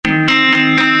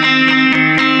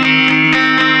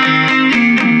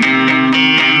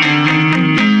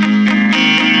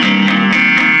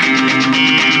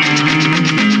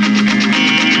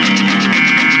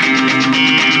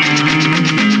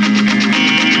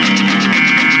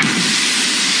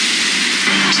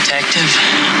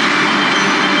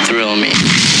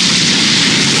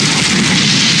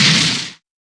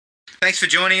Thanks for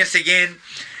joining us again.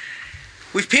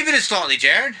 We've pivoted slightly,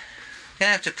 Jared. We're going to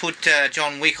have to put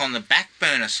John Wick on the back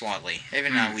burner slightly,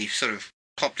 even though we've sort of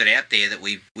popped it out there that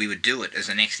we would do it as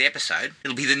the next episode.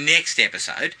 It'll be the next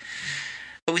episode.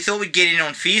 But we thought we'd get in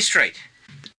on Fear Street.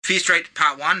 Fear Street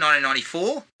Part 1,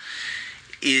 1994,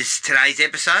 is today's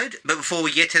episode. But before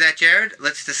we get to that, Jared,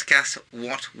 let's discuss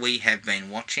what we have been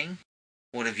watching.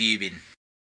 What have you been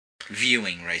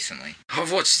viewing recently?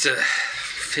 I've watched a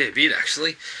fair bit,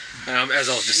 actually. As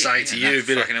I was just saying to you, a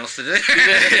bit fucking else to do.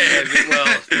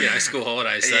 School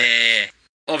holidays. So Yeah.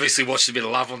 obviously watched a bit of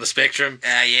Love on the Spectrum.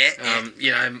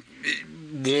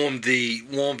 Warmed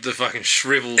the fucking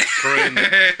shriveled prune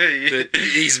that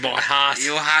is my heart.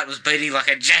 Your heart was beating like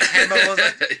a jackhammer, was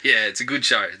it? Yeah, it's a good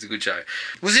show.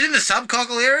 Was it in the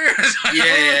subcockle area?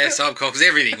 Yeah, subcockles.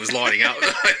 Everything was lighting up.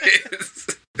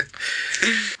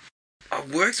 I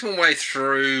worked my way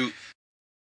through.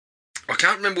 I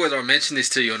can't remember whether I mentioned this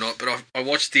to you or not, but I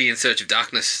watched the In Search of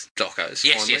Darkness docos.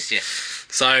 Yes.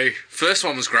 So, first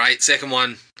one was great. Second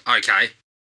one, okay.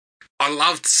 I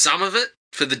loved some of it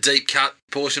for the deep cut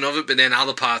portion of it, but then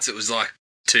other parts it was like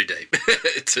too deep.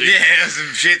 There's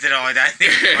some shit that I don't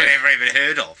think I've ever even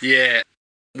heard of. Yeah.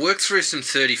 Worked through some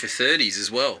 30 for 30s as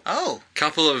well. Oh.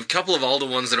 Couple of older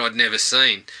ones that I'd never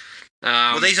seen.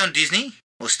 Were these on Disney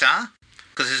or Star?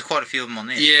 Because there's quite a few of them on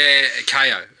there. Yeah,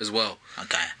 KO as well.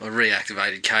 Okay. I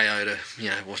reactivated KO to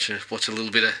watch a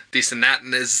little bit of this and that,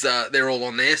 and they're all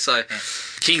on there. So, yeah.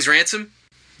 King's Ransom.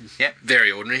 Yep.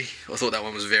 Very ordinary. I thought that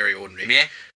one was very ordinary. Yeah.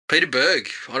 Peter Berg.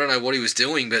 I don't know what he was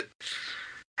doing, but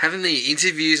having the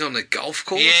interviews on the golf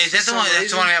course. Yeah, is that the one?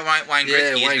 That's the one about Wayne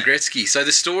Gretzky. Yeah, Wayne Gretzky. So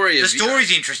the story's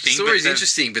interesting.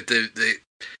 Interesting, but the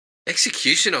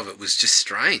execution of it was just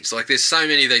strange. Like, there's so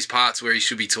many of these parts where he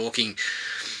should be talking,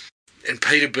 and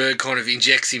Peter Berg kind of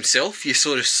injects himself. You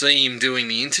sort of see him doing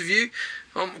the interview.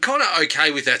 I'm kind of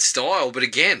okay with that style, but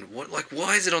again,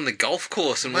 why is it on the golf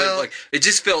course? And it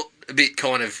just felt a bit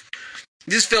kind of.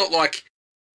 It just felt like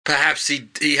perhaps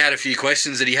he had a few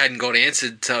questions that he hadn't got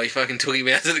answered, so he fucking took him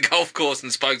out to the golf course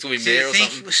and spoke to him or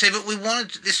something. See, but we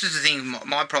wanted. This was the thing.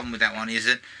 My problem with that one is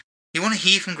that you want to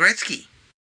hear from Gretzky.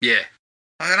 Yeah.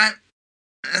 Like,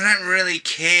 I don't really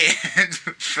care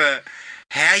for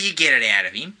how you get it out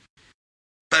of him.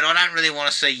 But I don't really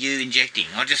want to see you injecting.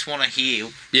 I just want to hear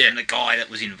from the guy that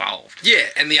was involved. Yeah,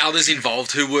 and the others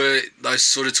involved who were those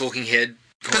sort of talking head.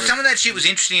 Because some of that shit was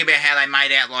interesting about how they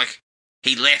made out like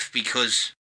he left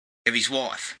because of his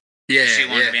wife. Yeah, she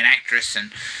wanted to be an actress,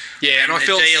 and I the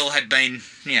felt deal had been,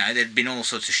 there'd been all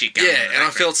sorts of shit going on. Yeah, and I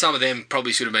felt some of them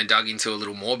probably should have been dug into a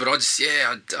little more, but I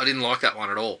didn't like that one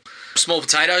at all. Small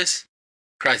Potatoes.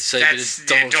 Great to see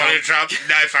Donald Trump.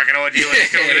 No fucking idea what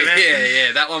he's talking about.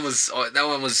 Yeah. That one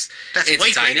was That's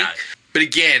entertaining. But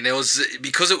again,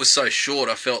 because it was so short.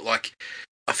 I felt like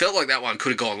that one could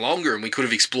have gone longer, and we could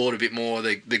have explored a bit more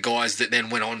the guys that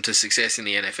then went on to success in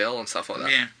the NFL and stuff like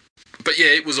that. Yeah. But yeah,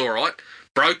 it was all right.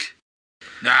 Broke.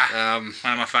 Nah. One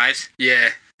of my faves. Yeah.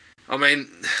 I mean,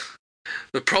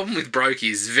 the problem with Broke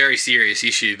is a very serious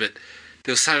issue, but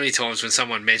there were so many times when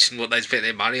someone mentioned what they'd spent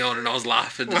their money on, and I was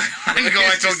laughing. One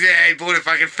guy talked about how he bought a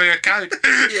fucking fur coat.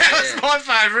 That was my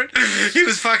favourite. He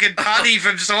was fucking Putty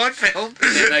from Seinfeld.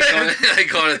 Yeah, they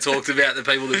kind of talked about the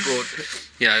people that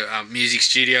bought, music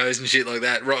studios and shit like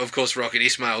that. Of course, Rock and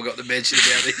Ismail got the mention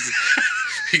about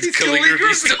these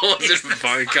calligraphy stores and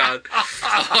phone card.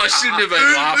 I shouldn't have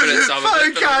been laughing at some of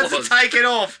it. Phone cards are taken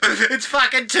off. It's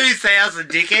fucking 2000,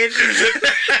 dickhead.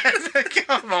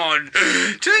 Come on.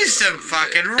 Do some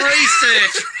fucking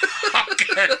research.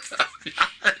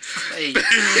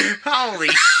 Holy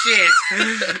shit.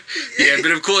 Yeah,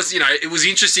 but of course, it was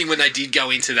interesting when they did go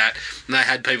into that and they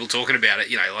had people talking about it.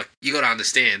 You got to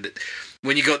understand that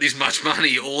when you got this much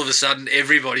money, all of a sudden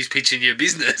everybody's pitching your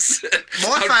business.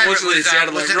 My favourite was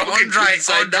Andre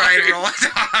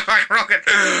Rocket.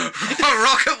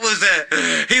 Rocket was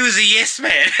a yes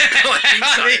man. I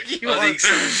think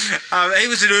so. He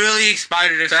was an early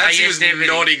exponent of perhaps he was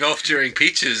nodding off during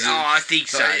pitches. Oh, I think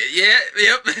so.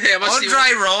 Yep.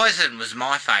 Andre Rison was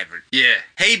my favourite. Yeah.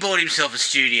 He bought himself a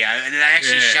studio, and they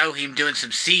actually show him doing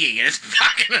some singing, and it's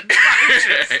fucking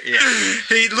atrocious.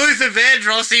 Luther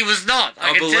Vandross, he was not.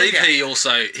 I believe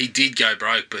he did go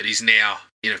broke, but he's now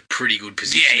in a pretty good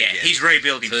position. Yeah. He's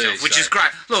rebuilt himself, which is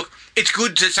great. Look, it's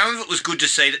good some of it was good to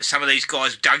see that some of these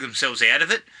guys dug themselves out of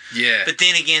it. Yeah. But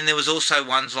then again, there was also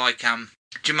ones like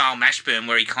Jamal Mashburn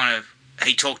where he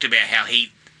talked about how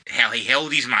he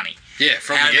held his money. Yeah,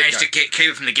 from how the get-go. he managed to keep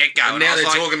it from the get-go. And now they're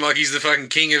talking like he's the fucking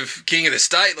king of the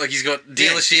state, like he's got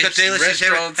dealerships,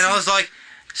 restaurants. And I was like,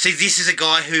 see, this is a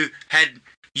guy who had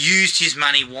used his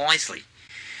money wisely.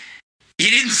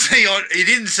 You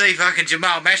didn't see fucking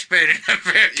Jamal Mashburn in a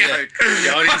fur coat.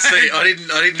 Yeah,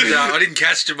 I didn't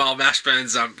catch Jamal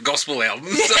Mashburn's gospel album.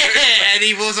 So. Yeah, and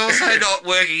he was also not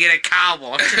working in a car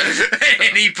wash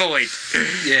at any point.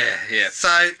 Yeah.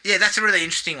 So yeah, that's a really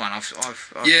interesting one.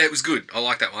 Yeah, it was good. I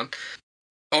like that one.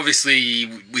 Obviously,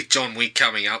 with John Wick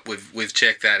coming up, we've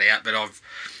checked that out. But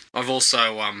I've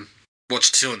also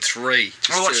watched 2 and 3.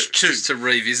 I watched 2 just to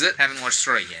revisit. Haven't watched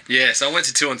 3 yet. Yeah, so I went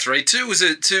to 2 and 3. 2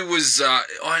 was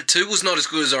not as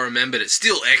good as I remembered. It's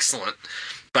still excellent,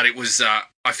 but it was.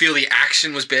 I feel the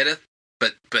action was better,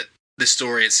 but the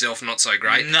story itself not so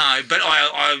great. No, but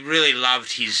I really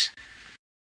loved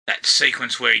that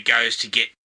sequence where he goes to get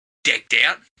decked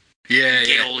out. Yeah,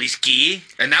 get all his gear,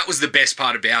 and that was the best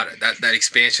part about it. That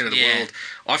expansion of the world.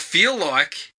 I feel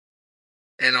like,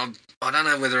 and I don't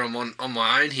know whether I'm on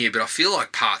my own here, but I feel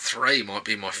like part 3 might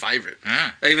be my favourite.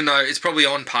 Even though it's probably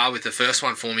on par with the first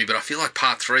one for me, but I feel like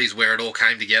part 3 is where it all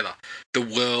came together. The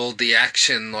world, the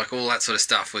action, like all that sort of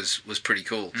stuff was pretty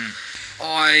cool.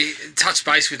 I touched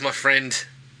base with my friend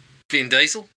Vin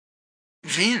Diesel.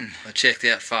 Vin? I checked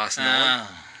out Fast 9.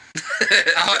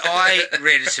 I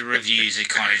read some reviews that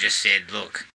kind of just said,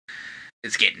 look,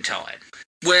 it's getting tired.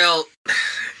 Well,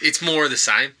 it's more of the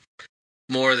same.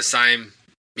 More of the same.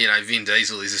 You know, Vin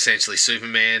Diesel is essentially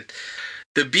Superman.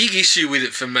 The big issue with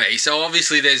it for me, so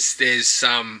obviously there's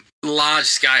some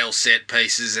large-scale set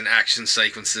pieces and action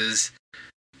sequences,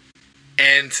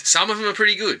 and some of them are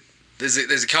pretty good. There's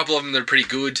a couple of them that are pretty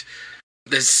good.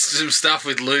 There's some stuff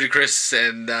with Ludacris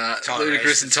and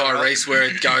Tyrese where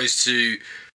it goes to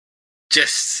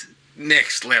just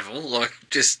next level, like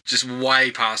just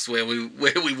way past where we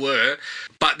were.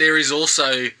 But there is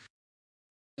also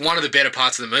one of the better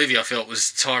parts of the movie, I felt,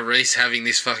 was Tyrese having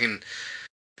this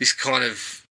kind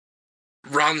of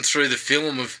run through the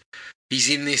film of he's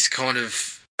in this kind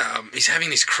of he's having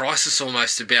this crisis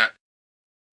almost about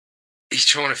he's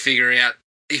trying to figure out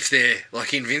if they're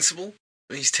like invincible.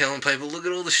 He's telling people, look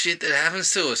at all the shit that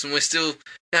happens to us, and we're still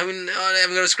I haven't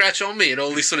got a scratch on me, and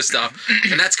all this sort of stuff.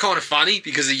 And that's kind of funny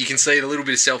because you can see a little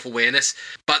bit of self-awareness.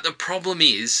 But the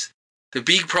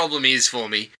big problem is for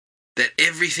me that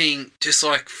everything, just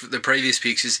like the previous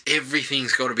pictures,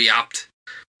 everything's got to be upped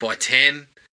by 10.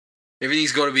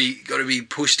 Everything's got to be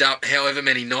pushed up however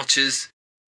many notches.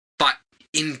 But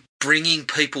in bringing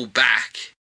people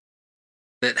back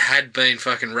that had been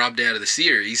fucking rubbed out of the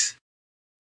series,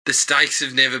 the stakes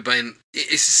have never been...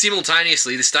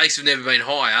 Simultaneously, the stakes have never been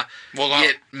higher,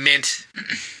 yet meant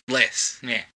less.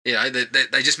 Yeah. You know,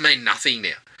 they just mean nothing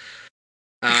now.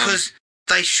 Because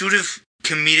they should have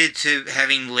committed to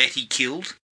having Letty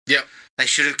killed. Yep. They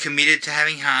should have committed to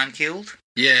having Han killed.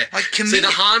 Yeah. See, the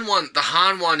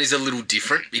Han one is a little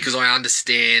different because I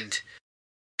understand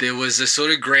there was a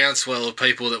sort of groundswell of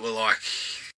people that were like,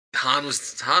 Han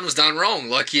was done wrong.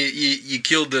 Like you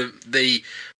killed the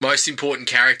most important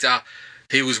character.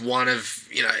 He was one of,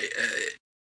 you know.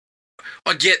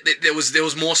 I get that there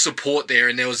was more support there,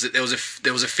 and there was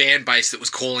a fan base that was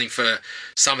calling for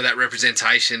some of that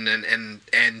representation,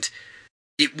 and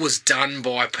it was done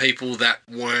by people that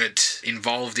weren't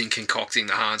involved in concocting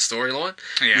the Han storyline,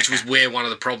 which was where one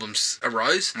of the problems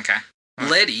arose. Okay,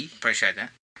 Letty, appreciate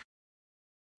that.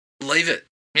 Leave it.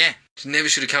 Yeah, she never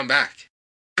should have come back.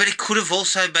 But it could have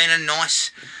also been a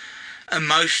nice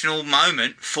emotional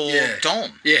moment for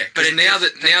Dom. Yeah, but now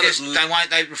that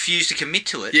they refuse to commit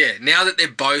to it. Yeah, now that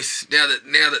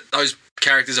those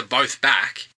characters are both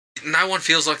back, no one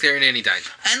feels like they're in any danger.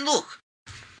 And look,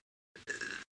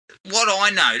 what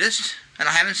I noticed, and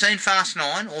I haven't seen Fast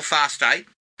 9 or Fast 8,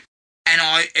 and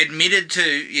I admitted to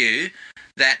you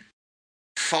that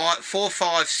 4,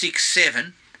 5, 6,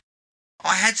 7,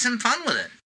 I had some fun with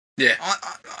it. Yeah.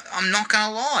 I'm not going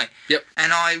to lie. Yep.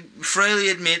 And I freely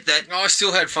admit that... I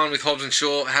still had fun with Hobbs and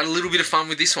Shaw. I had a little bit of fun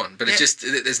with this one, but it just...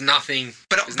 There's nothing...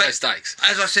 There's no stakes.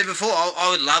 As I said before, I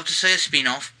would love to see a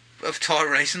spin-off of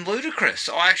Tyrese and Ludacris.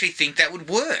 I actually think that would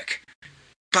work.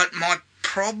 But my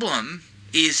problem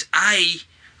is,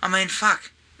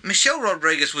 Michelle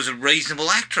Rodriguez was a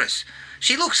reasonable actress.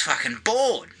 She looks fucking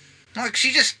bored. Like,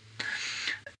 she just...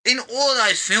 In all of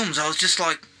those films, I was just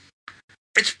like...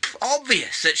 It's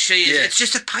obvious that she is... Yeah. It's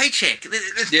just a paycheck.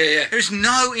 There's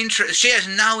no interest. She has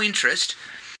no interest.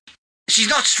 She's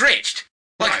not stretched.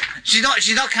 Like, no.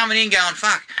 She's not coming in going,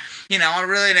 fuck, I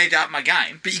really need to up my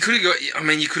game. But you could have got... you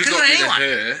could have got rid of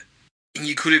her, and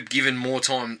you could have given more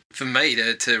time for me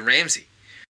to Ramsey.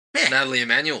 Yeah. Natalie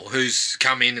Emmanuel, who's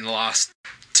come in the last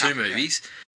 2 movies.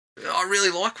 Yeah. I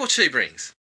really like what she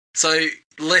brings. So,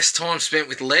 less time spent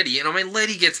with Letty. And,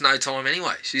 Letty gets no time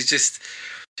anyway. She's just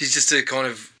a kind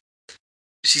of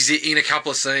she's in a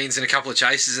couple of scenes and a couple of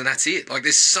chases, and that's it. Like,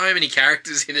 there's so many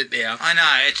characters in it now. I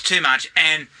know, it's too much.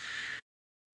 And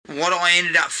what I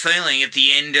ended up feeling at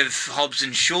the end of Hobbs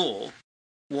and Shaw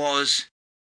was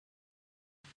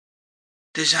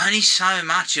there's only so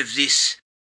much of this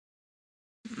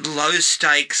low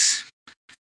stakes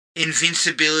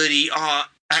invincibility.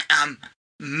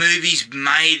 Movies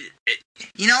made.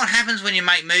 You know what happens when you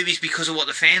make movies because of what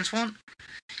the fans want?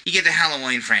 You get the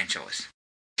Halloween franchise.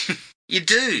 You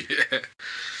do. Yeah.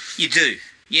 You do.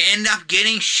 You end up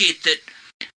getting shit that,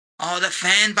 the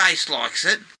fan base likes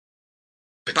it,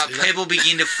 but people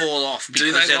begin to fall off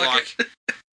because they're like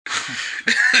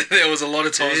there was a lot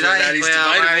of times when that is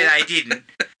well, debatable. maybe they didn't.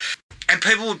 And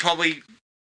people would probably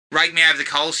rake me over the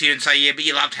coals here and say, yeah, but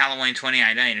you loved Halloween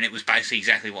 2018, and it was basically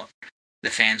exactly what the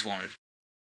fans wanted.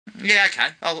 Yeah, okay,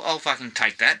 I'll fucking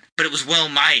take that. But it was well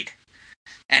made,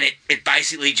 and it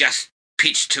basically just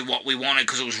pitched to what we wanted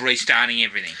because it was restarting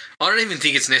everything. I don't even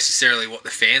think it's necessarily what the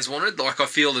fans wanted. Like, I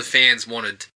feel the fans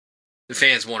wanted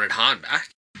Han back.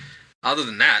 Other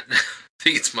than that, I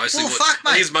think it's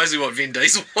mostly what Vin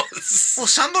Diesel was. Well,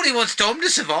 somebody wants Dom to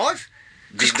survive.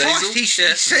 Vin Christ, Diesel?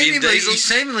 He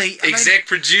seemingly Exec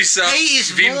producer. He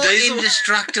is Vin more Diesel.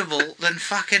 indestructible than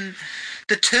fucking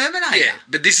the Terminator. Yeah,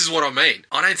 but this is what I mean.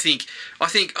 I think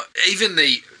even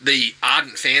the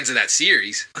ardent fans of that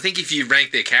series, I think if you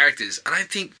rank their characters, I don't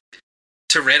think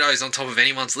Toretto's on top of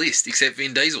anyone's list except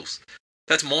Vin Diesel's.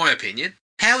 That's my opinion.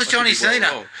 How was Johnny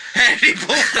Cena? How did he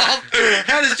pull off?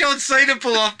 How does John Cena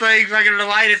pull off being fucking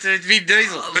related to Vin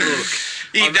Diesel? Look,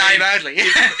 in name only.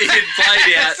 It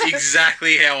played out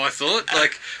exactly how I thought.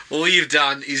 Like, all you've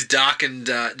done is darkened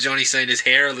Johnny Cena's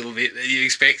hair a little bit, and you're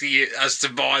expecting us to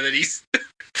buy that he's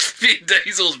Vin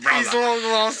Diesel's brother. He's long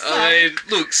lost. I mean,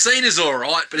 look, Cena's all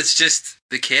right, but it's just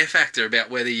the care factor about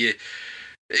whether you...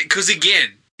 Because,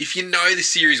 again, if you know the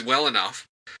series well enough,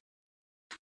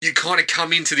 you kind of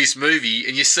come into this movie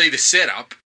and you see the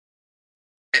setup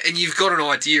and you've got an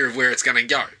idea of where it's going to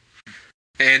go.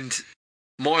 And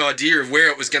my idea of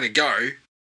where it was going to go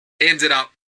ended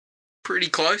up pretty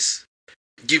close,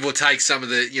 give or take some of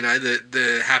the,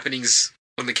 the happenings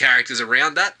on the characters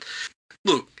around that.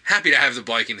 Look, happy to have the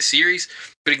bloke in the series,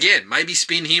 but again, maybe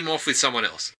spin him off with someone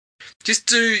else. Just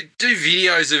do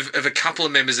videos of a couple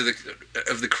of members of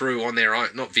the crew on their own.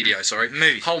 Not video, sorry.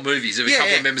 Movies. Whole movies of a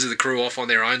couple of members of the crew off on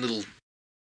their own little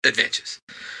adventures.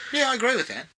 Yeah, I agree with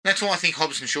that. That's why I think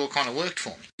Hobbs and Shaw kind of worked for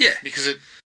me. Yeah. Because it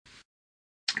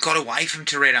got away from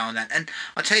Toretto and that. And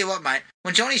I tell you what, mate,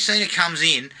 when Johnny Cena comes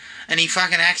in and he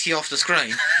fucking acts you off the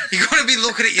screen, you got to be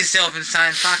looking at yourself and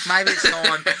saying, fuck, maybe it's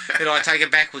time that I take a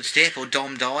backward step or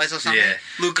Dom dies or something. Yeah.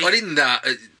 Look, I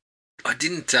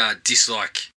didn't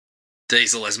dislike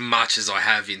Diesel as much as I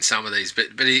have in some of these, but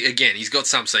again, he's got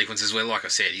some sequences where, like I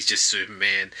said, he's just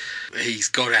Superman. He's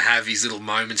got to have his little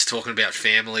moments talking about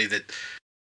family that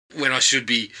when I should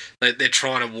be, they're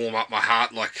trying to warm up my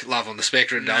heart like Love on the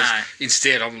Spectrum does. No.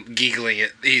 Instead, I'm giggling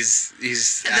at his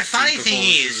The funny thing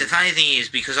is,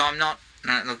 because I'm not,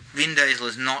 look, Vin Diesel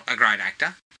is not a great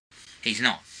actor. He's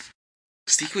not.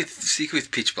 Stick with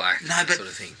Pitch Black. No, but sort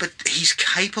of thing. But he's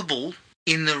capable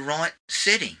in the right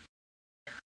setting.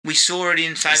 We saw it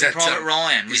in Saving Private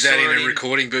Ryan. Is that in a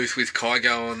recording booth with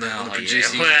Kygo on the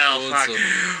producing boards?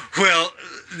 Well,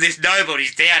 there's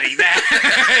nobody's doubting that,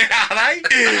 are they?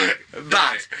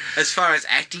 But as far as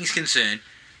acting's concerned,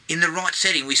 in the right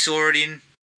setting, we saw it in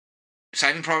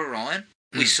Saving Private Ryan.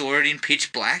 We saw it in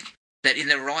Pitch Black. That in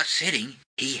the right setting,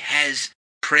 he has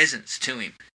presence to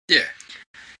him. Yeah.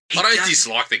 I don't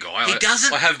dislike the guy.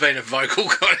 I have been a vocal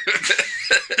kind of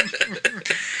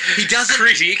he doesn't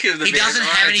critic of the He man. doesn't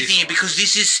have anything because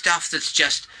this is stuff that's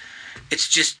just,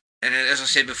 and as I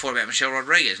said before about Michelle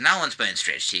Rodriguez, no one's been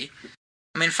stretched here.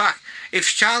 I mean, fuck, if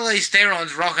Charlize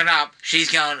Theron's rocking up, she's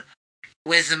going,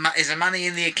 is the money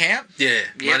in the account? Yeah,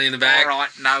 yep, money in the bag. All right,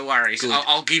 no worries.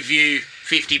 I'll give you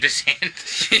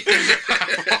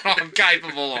 50% what I'm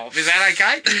capable of. Is that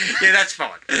okay? Yeah, that's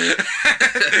fine.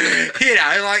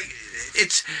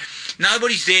 It's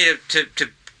nobody's there to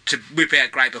whip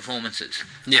out great performances.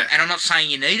 Yeah. And I'm not saying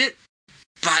you need it,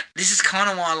 but this is kind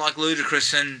of why I like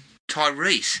Ludacris and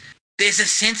Tyrese. There's a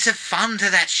sense of fun to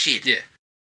that shit. Yeah.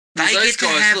 They get to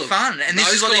have fun, and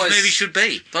this is what these movies should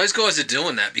be. Those guys are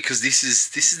doing that because this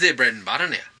is their bread and butter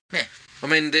now. Yeah. I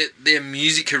mean, their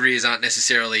music careers aren't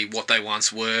necessarily what they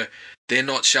once were. They're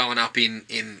not showing up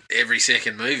in every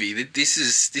second movie. This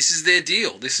is their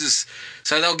deal.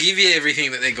 So they'll give you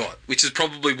everything that they got, which is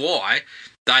probably why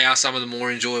they are some of the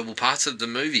more enjoyable parts of the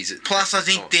movies. Plus, I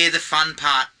think they're the fun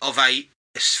part of a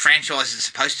franchise that's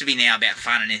supposed to be now about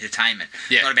fun and entertainment,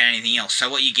 not about anything else. So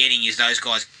what you're getting is those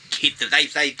guys hit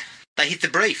they hit the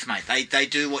brief, mate. They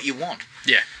do what you want.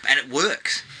 Yeah. And it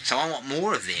works. So I want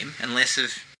more of them and less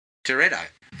of Toretto.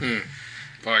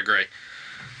 I agree.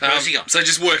 What else you got? So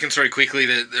just working through quickly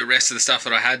the rest of the stuff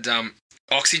that I had.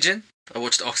 Oxygen. I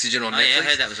watched Oxygen on Netflix. Yeah, I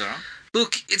heard that was alright.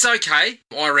 Look, it's okay.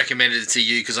 I recommended it to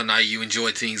you because I know you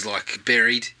enjoyed things like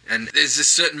Buried, and there's a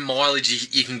certain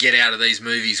mileage you can get out of these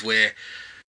movies where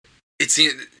it's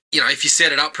if you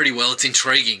set it up pretty well, it's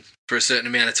intriguing for a certain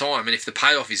amount of time, and if the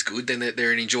payoff is good, then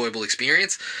they're an enjoyable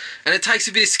experience. And it takes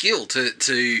a bit of skill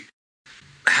to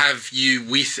have you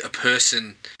with a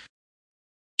person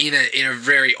in a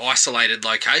very isolated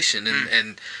location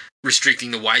and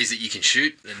restricting the ways that you can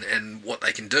shoot and what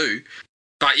they can do.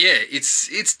 But yeah,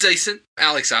 it's decent.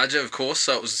 Alex Arger, of course,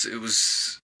 so it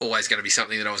was always going to be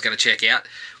something that I was going to check out.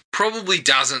 Probably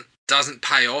doesn't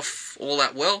pay off all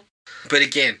that well, but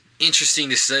again, interesting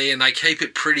to see, and they keep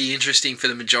it pretty interesting for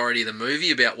the majority of the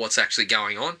movie about what's actually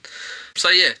going on. So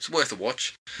yeah, it's worth a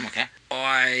watch. Okay.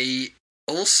 I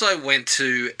also went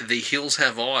to The Hills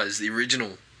Have Eyes, the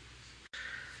original.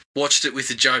 Watched it with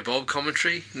the Joe Bob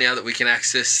commentary. Now that we can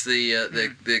access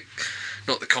the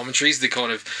not the commentaries, the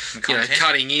kind of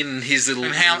cutting in his little.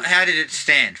 And how did it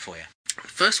stand for you?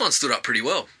 First one stood up pretty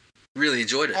well. Really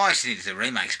enjoyed it. I actually think the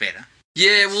remake's better.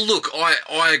 Yeah, well, look,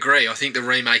 I agree. I think the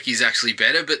remake is actually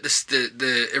better, but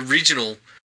the original,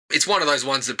 it's one of those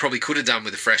ones that probably could have done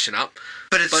with a freshen up.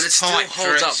 But it still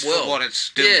holds up well. For what it's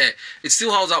doing. Yeah, it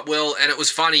still holds up well, and it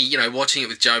was funny, watching it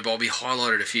with Joe Bob. He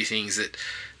highlighted a few things that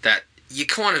you're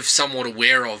kind of somewhat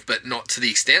aware of, but not to the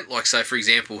extent. Like, so for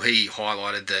example, he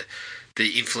highlighted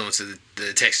the influence of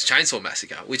the Texas Chainsaw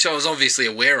Massacre, which I was obviously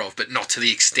aware of, but not to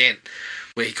the extent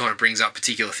where he kind of brings up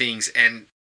particular things. And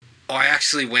I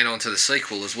actually went on to the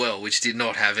sequel as well, which did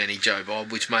not have any Joe Bob,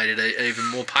 which made it an even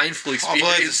more painful experience.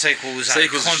 I believe the sequel was a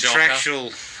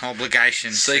contractual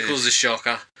obligation. Sequel's a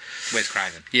shocker. Wes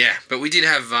Craven. Yeah, but we did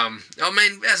have,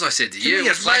 as I said to you... we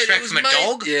get a flashback from a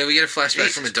dog? Yeah, we get a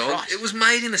flashback from a dog. Christ. It was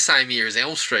made in the same year as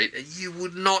Elm Street, and you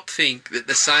would not think that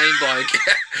the same bloke,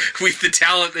 with the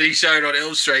talent that he showed on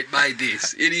Elm Street, made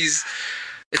this.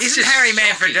 Isn't Harry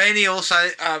Manfredini also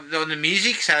on the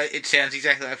music? So it sounds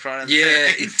exactly like Friday the 13th.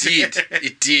 Yeah, it did.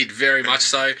 It did, very much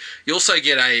so. You also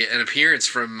get an appearance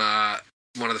from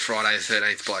one of the Friday the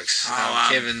 13th blokes.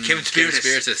 Kevin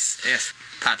Spiritus. Yes,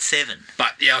 part 7.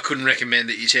 But yeah, I couldn't recommend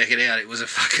that you check it out. It was a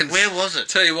fucking... Where was it?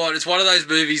 Tell you what, it's one of those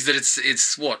movies that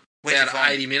it's what? Where'd you about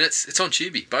find 80 minutes. It's on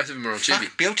Tubi. Both of them are on Tubi.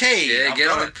 Fuck, guilty. Yeah,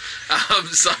 get on it.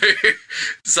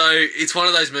 So it's one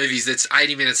of those movies that's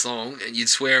 80 minutes long, and you'd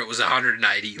swear it was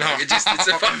 180. Like, it's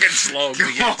a fucking slog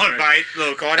to get through. Mate.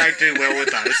 Look, I don't do well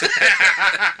with those.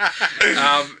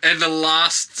 And the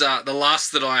last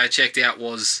that I checked out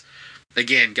was,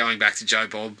 again, going back to Joe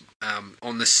Bob,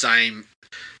 on the same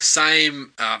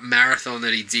marathon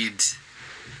that he did.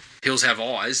 Hills Have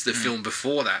Eyes, the film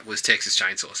before that was Texas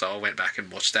Chainsaw, so I went back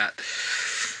and watched that.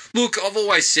 Look, I've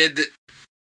always said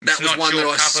that was one that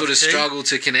I sort of struggled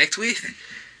to connect with.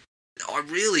 I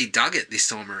really dug it this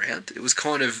time around. It was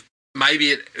kind of,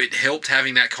 maybe it helped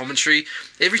having that commentary.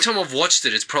 Every time I've watched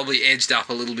it, it's probably edged up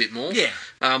a little bit more. Yeah.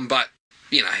 But,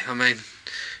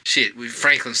 shit,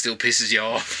 Franklin still pisses you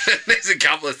off. There's a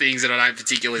couple of things that I don't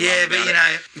particularly love about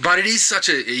it. But it is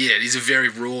it is a very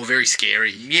raw, very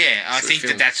scary. Yeah, I think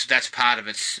that's part of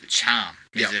its charm,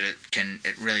 is that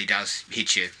it really does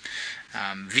hit you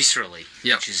viscerally,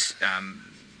 which is,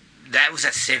 that was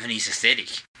that 70s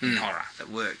aesthetic in horror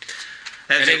that worked.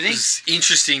 It was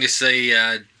interesting to see,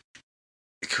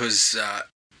 because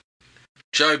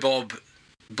Joe Bob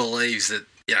believes that,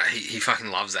 he fucking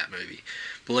loves that movie.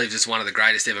 Believes it's one of the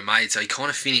greatest ever made, so he kind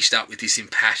of finished up with this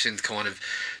impassioned kind of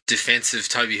defense of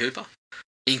Tobe Hooper,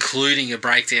 including a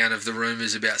breakdown of the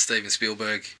rumours about Steven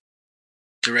Spielberg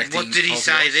directing. What did he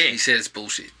say there? He said it's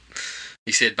bullshit.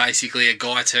 He said basically a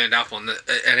guy turned up an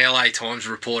LA Times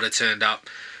reporter turned up,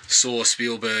 saw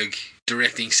Spielberg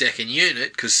directing Second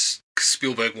Unit because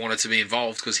Spielberg wanted to be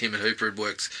involved because him and Hooper had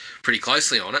worked pretty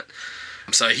closely on it.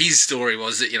 So his story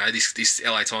was that, this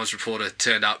LA Times reporter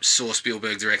turned up, saw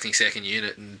Spielberg directing Second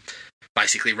Unit and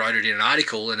basically wrote it in an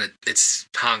article, and it's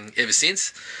hung ever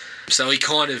since. So he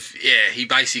kind of, he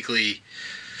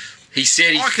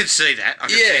said... I could see that. I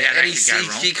could see how that could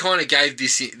go wrong. He kind of gave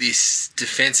this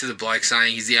defence of the bloke,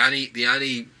 saying he's the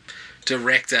only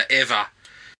director ever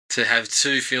to have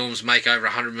 2 films make over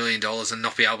 $100 million and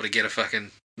not be able to get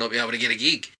a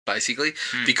gig, basically,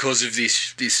 because of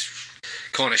this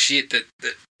kind of shit that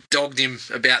dogged him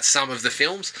about some of the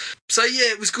films. So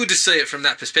yeah, it was good to see it from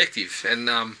that perspective. And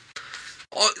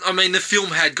the film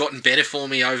had gotten better for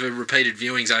me over repeated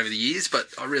viewings over the years, but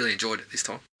I really enjoyed it this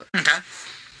time. Okay.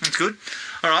 That's good.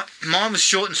 All right, mine was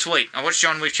short and sweet. I watched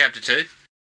John Wick Chapter 2.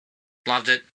 Loved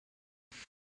it.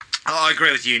 I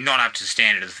agree with you, not up to the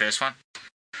standard of the first one.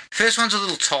 First one's a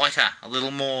little tighter, a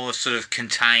little more sort of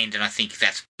contained, and I think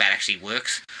that actually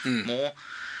works more.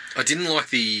 I didn't like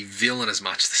the villain as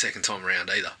much the second time around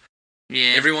either.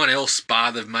 Yeah. Everyone else,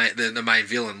 bar the main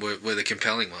villain, were the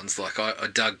compelling ones. Like I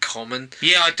dug Common.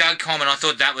 Yeah, I dug Common. I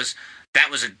thought that was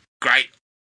a great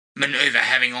manoeuvre,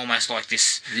 having almost like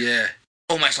this. Yeah.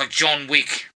 Almost like John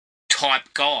Wick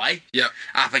type guy. Yep.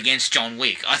 Up against John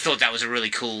Wick. I thought that was a really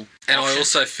cool. And option. I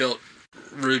also felt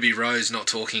Ruby Rose not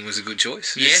talking was a good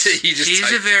choice. Yes,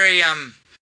 she's a very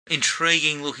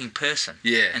intriguing looking person.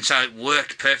 Yeah. And so it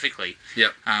worked perfectly.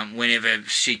 Yep. Whenever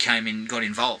she came in, got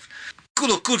involved.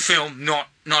 Good film, not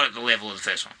at the level of the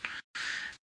first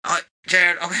one.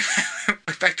 Jared, I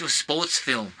went back to a sports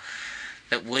film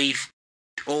that we've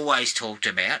always talked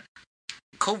about,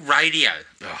 called Radio.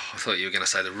 Oh, I thought you were going to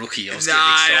say The Rookie. I was No,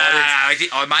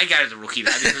 I may go to The Rookie,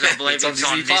 though, because I believe it's on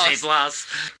Disney Plus.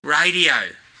 Radio.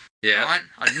 Yeah. Right?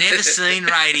 I'd never seen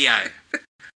Radio.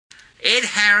 Ed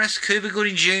Harris, Cuba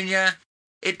Gooding Jr.,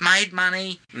 it made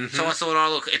money, so I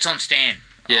thought, look, it's on Stan.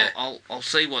 Yeah. I'll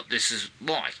see what this is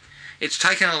like. It's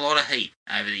taken a lot of heat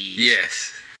over the years.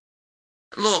 Yes.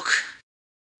 Look,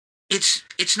 it's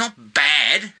not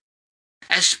bad.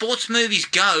 As sports movies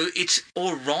go, it's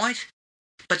all right.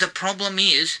 But the problem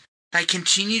is they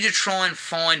continue to try and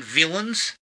find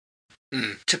villains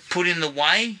to put in the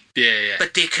way. Yeah, yeah.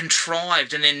 But they're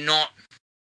contrived and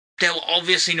they're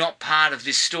obviously not part of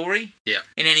this story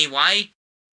in any way.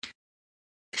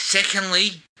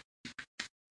 Secondly,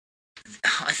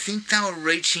 I think they were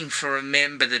reaching for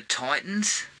Remember the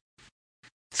Titans.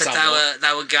 But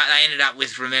they ended up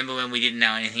with Remember When We Didn't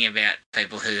Know Anything About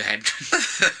People Who had,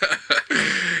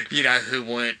 who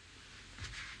weren't,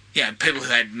 people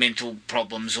who had mental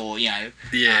problems or,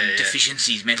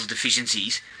 deficiencies, mental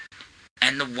deficiencies.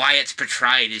 And the way it's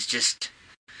portrayed is just,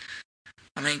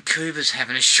 Cuba's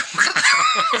having a shocker.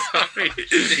 Sorry.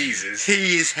 Jesus.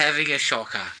 He is having a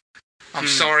shocker. I'm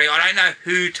sorry, I don't know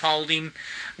who told him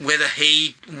whether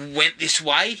he went this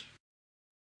way.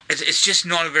 It's just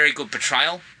not a very good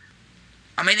portrayal.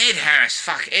 Ed Harris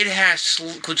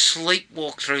could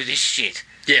sleepwalk through this shit.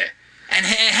 Yeah. And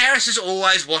Harris is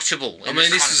always watchable.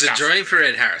 This was a dream for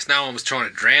Ed Harris. No one was trying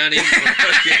to drown him.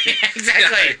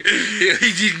 Exactly.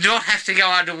 He did not have to go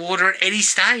underwater at any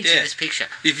stage in this picture.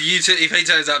 If he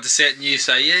turns up to set and you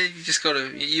say,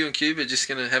 you and Cuba are just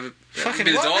going to have a bit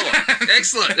of dialogue.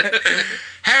 Excellent.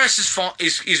 Harris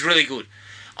is really good.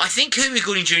 I think Cuba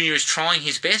Gooding Jr. is trying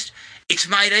his best. It's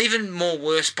made even more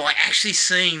worse by actually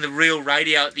seeing the real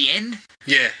Radio at the end.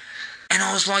 Yeah. And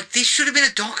I was like, this should have been a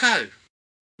doco.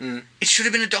 It should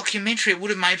have been a documentary. It would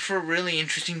have made for a really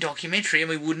interesting documentary, and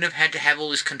we wouldn't have had to have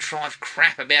all this contrived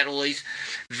crap about all these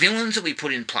villains that we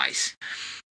put in place.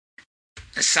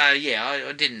 So,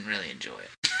 I didn't really enjoy it.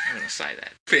 I'm going to say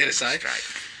that. Fair to say. Straight.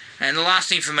 And the last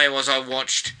thing for me was I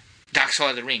watched Dark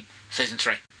Side of the Ring, Season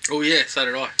 3. Oh, yeah, so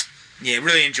did I. Yeah,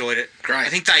 really enjoyed it.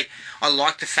 Great. I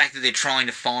like the fact that they're trying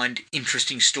to find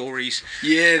interesting stories.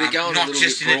 Yeah, they're going a little bit broader. Not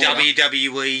just in the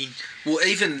WWE. Well,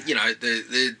 even,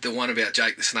 the one about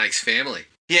Jake the Snake's family.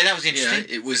 Yeah, that was interesting.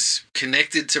 It was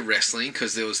connected to wrestling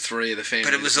because there was 3 of the family.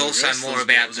 But it was also more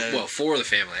about 4 of the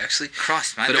family, actually.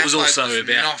 Christ, mate. But it was also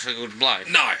about... not a good bloke.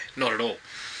 No, not at all.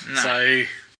 No. So,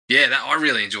 I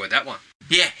really enjoyed that one.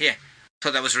 Yeah.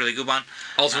 Thought that was a really good one.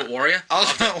 Ultimate Warrior?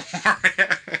 Ultimate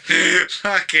Warrior.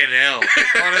 Fucking hell.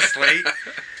 Honestly.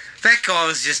 That guy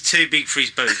was just too big for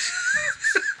his boots.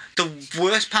 The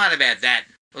worst part about that,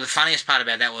 or the funniest part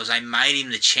about that, was they made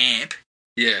him the champ.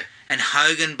 Yeah. And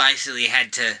Hogan basically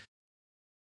had to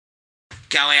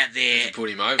go out there... To put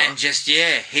him over. And just,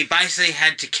 he basically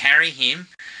had to carry him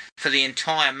for the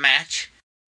entire match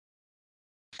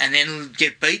and then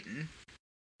get beaten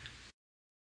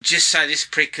just so this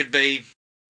prick could be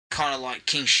kind of like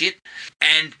king shit.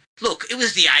 And look, it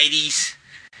was the 80s.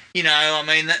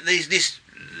 This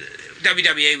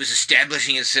WWE was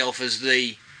establishing itself as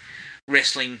the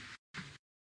wrestling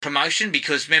promotion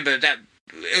because remember that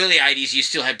early 80s you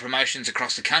still had promotions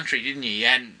across the country, didn't you? You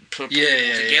hadn't put it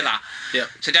all together. Yeah.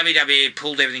 So WWE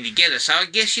pulled everything together. So I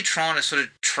guess you're trying to sort of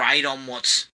trade on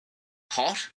what's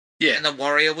hot. Yeah. And the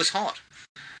Warrior was hot.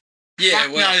 Yeah,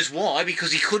 Fuck knows why,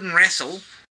 because he couldn't wrestle.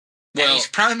 Well, and his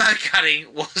promo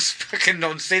cutting was fucking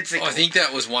nonsensical. I think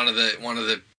that was one of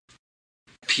the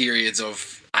periods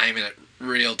of aiming it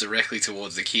real directly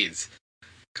towards the kids.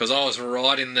 Because I was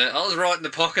right in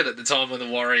the pocket at the time when the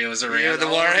Warrior was around. You were the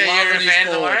Warrior? You were a fan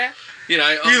of the Warrior? You know,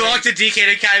 You liked the dickhead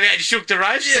who came out and shook the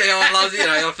ropes? Yeah, I loved it. You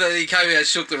know, I thought he came out,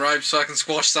 shook the ropes, so I can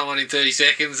squash someone in 30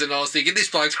 seconds, and I was thinking, this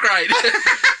bloke's great.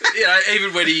 You know,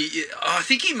 even when I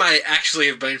think he may actually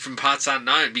have been from parts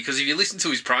unknown, because if you listen to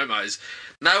his promos,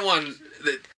 no one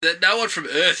from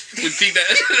Earth would think that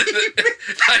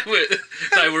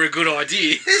they were a good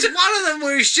idea. There's one of them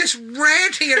where he's just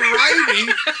ranting and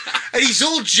raving, and he's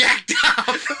all jacked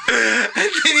up, and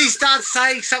then he starts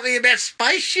saying something about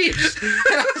spaceships.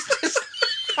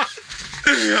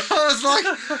 I was like,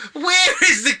 where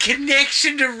is the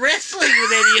connection to wrestling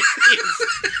with any of this?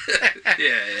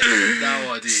 Yeah,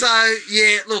 no idea. So,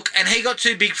 yeah, look, and he got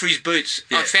too big for his boots.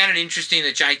 Yeah. I found it interesting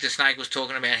that Jake the Snake was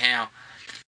talking about how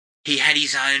he had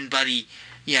his own bloody,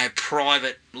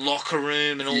 private locker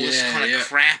room and all this kind of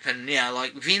crap. And,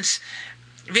 like Vince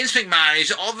McMahon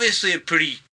is obviously a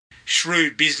pretty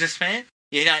shrewd businessman.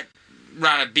 You don't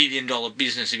run $1 billion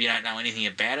business if you don't know anything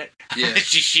about it. Yeah.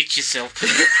 Unless you shit yourself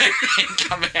and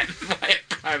come out and play a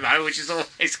promo, which is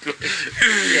always good.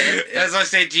 Yeah. As I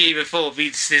said to you before,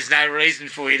 Vince, there's no reason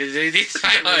for you to do this,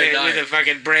 mate, with a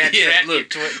fucking brown Yeah, trap.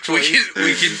 look,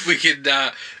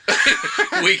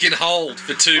 we can hold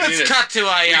for 2 minutes. Let's cut to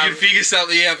We can figure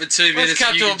something out for 2 minutes. Let's cut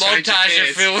and to you a can change your montage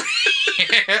of pants.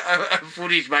 film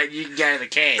footage, mate. You can go to the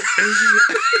can.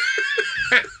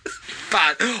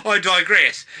 But I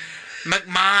digress.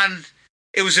 McMahon,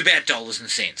 it was about dollars and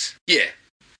cents. Yeah.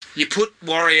 You put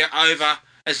Warrior over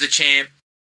as the champ.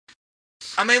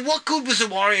 I mean, what good was the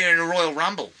Warrior in a Royal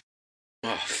Rumble?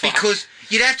 Oh, fuck. Because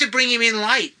you'd have to bring him in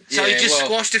late. So he just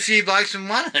squashed a few blokes and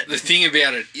won it. The thing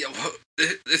about it,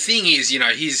 the thing is,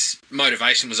 his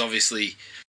motivation was obviously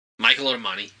make a lot of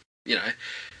money.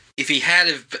 If he had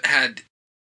have had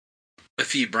a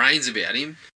few brains about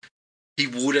him, he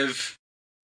would have,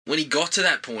 when he got to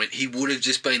that point, he would have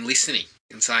just been listening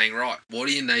and saying, right, what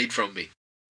do you need from me?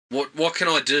 What can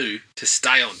I do to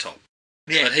stay on top?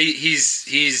 Yeah. But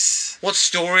he's what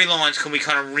storylines can we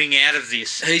kind of wring out of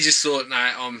this? He just thought, no,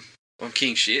 I'm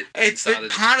king shit. But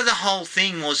part of the whole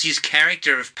thing was his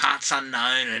character of parts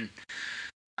unknown and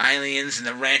aliens and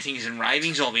the rantings and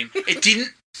ravings of him. It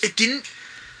didn't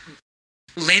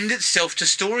lend itself to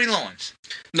storylines.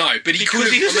 No, but he could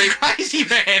have. He was a crazy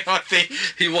man, I think.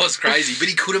 He was crazy, but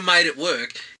he could have made it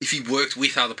work if he worked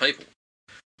with other people.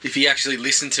 If he actually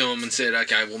listened to him and said,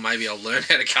 okay, well, maybe I'll learn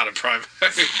how to cut a promo.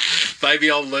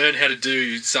 Maybe I'll learn how to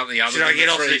do something other than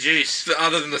the juice?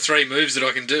 Other than the 3 moves that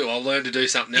I can do, I'll learn to do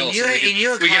something else. We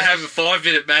can have a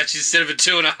 5-minute match instead of a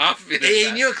 2.5 minute match.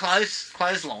 He knew a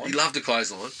clothesline. He loved a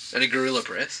clothesline and a gorilla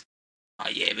press. Oh,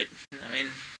 yeah, but, I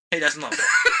mean, he doesn't love it.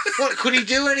 What, could he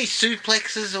do any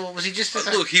suplexes, or was he just...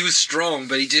 Look, he was strong,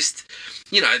 but he just...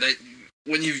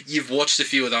 when you've watched a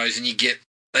few of those and you get...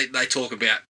 They talk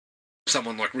about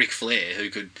someone like Ric Flair who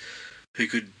could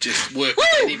just work with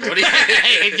anybody.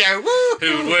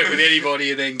 Who would work with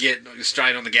anybody and then get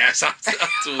straight on the gas afterwards.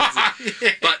 Yeah.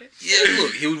 But,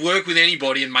 look, he would work with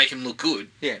anybody and make him look good.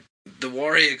 Yeah. The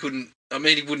Warrior couldn't... I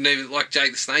mean, he wouldn't even, like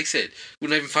Jake the Snake said,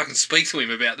 wouldn't even fucking speak to him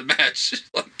about the match.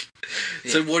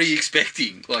 So what are you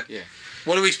expecting? What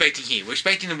are we expecting here? We're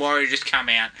expecting the Warrior to just come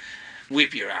out,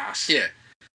 whip your ass. Yeah.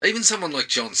 Even someone like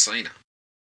John Cena.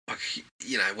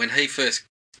 When he first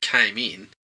came in,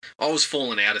 I was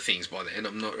falling out of things by then.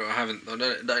 I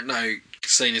don't know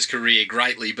Cena's career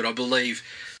greatly, but I believe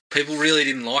people really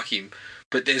didn't like him.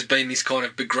 But there's been this kind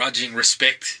of begrudging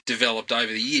respect developed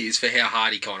over the years for how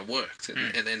hard he kind of worked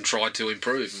and then tried to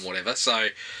improve and whatever. So,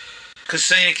 because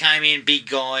Cena came in, big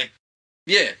guy,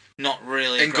 yeah, not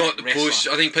really, and got the push.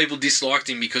 I think people disliked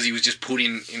him because he was just put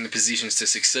in the positions to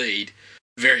succeed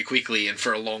very quickly and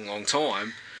for a long, long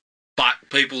time. But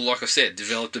people, like I said,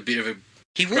 developed a bit of a...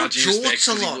 He wore jorts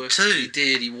a lot too. He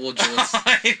did. He wore jorts a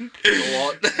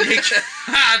lot. You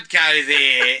can't go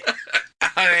there.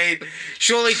 I mean,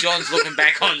 surely John's looking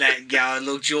back on that and going,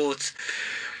 look, jorts,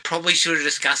 probably should have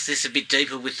discussed this a bit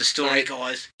deeper with the story,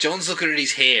 guys. John's looking at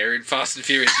his hair in Fast and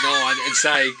Furious 9 and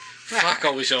saying, fuck,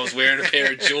 I wish I was wearing a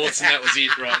pair of jorts and that was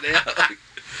it right now.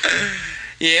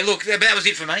 Yeah, look, that was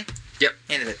it for me. Yep.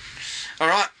 End of it. All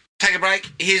right. Take a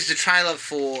break. Here's the trailer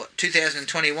for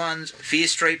 2021's Fear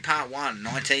Street Part 1,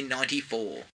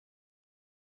 1994.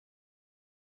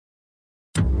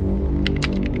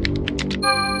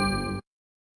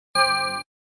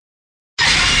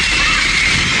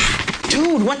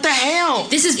 Dude, what the hell?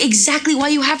 This is exactly why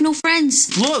you have no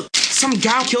friends. Look, some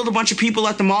guy killed a bunch of people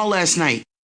at the mall last night.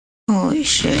 Holy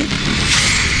shit.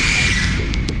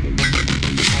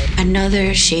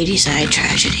 Another Shady Side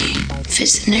tragedy.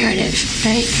 Fits the narrative,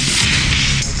 right?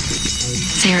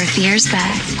 Sarah Fier's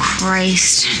back.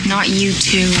 Christ, not you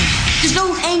too. There's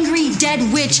no angry, dead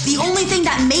witch. The only thing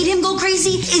that made him go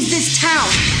crazy is this town.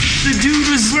 The dude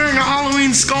was wearing a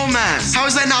Halloween skull mask. How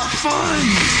is that not fun?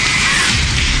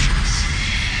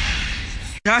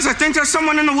 Guys, I think there's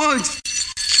someone in the woods.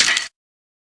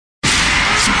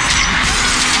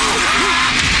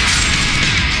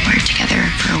 We're together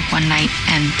for one night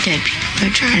and dead people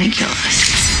are trying to kill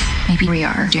us. Maybe we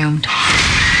are doomed.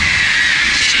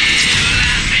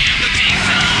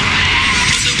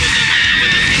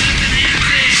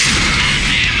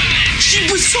 She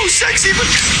was so sexy, but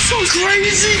so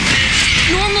crazy.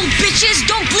 Normal bitches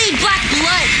don't bleed black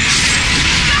blood.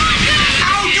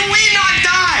 How do we not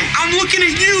die? I'm looking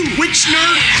at you, witch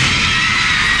nerd.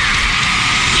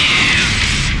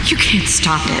 You can't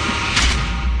stop it.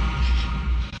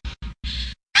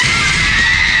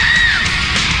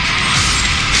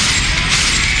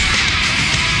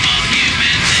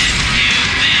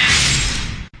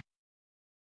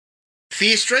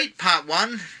 Fear Street, Part 1,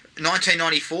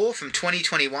 1994 from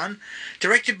 2021.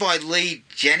 Directed by Lee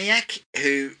Janiak,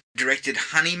 who directed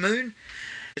Honeymoon.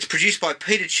 It's produced by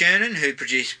Peter Chernin, who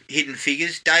produced Hidden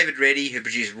Figures, David Reddy, who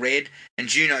produced Red, and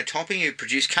Juno Topping, who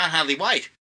produced Can't Hardly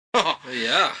Wait. Oh,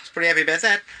 Yeah. I was pretty happy about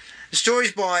that. The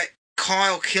story's by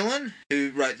Kyle Killen,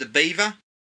 who wrote The Beaver,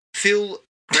 Phil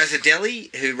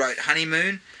Grazidelli, who wrote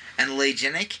Honeymoon, and Lee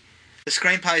Janiak. The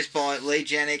screenplay is by Lee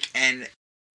Janiak and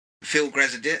Phil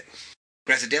Grazidelli,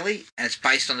 and it's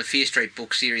based on the Fear Street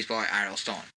book series by R.L.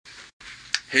 Stein,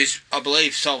 who's, I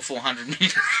believe, sold 400 million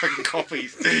fucking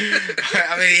copies.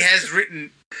 I mean, he has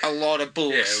written a lot of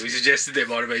books. Yeah, we suggested there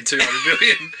might have been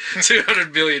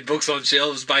 200 million books on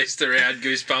shelves based around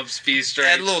Goosebumps, Fear Street,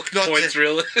 And look, not Point to-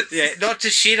 Thrillers. Yeah, not to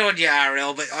shit on you,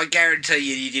 RL, but I guarantee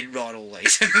you didn't write all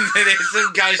these. There's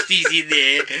some ghosties in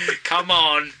there. Come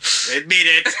on, admit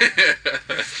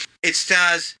it. It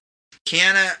stars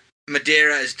Kiana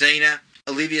Madeira as Dina,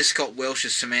 Olivia Scott Welsh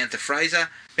as Samantha Fraser,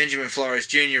 Benjamin Flores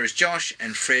Jr. as Josh,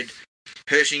 and Fred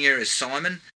Hershinger as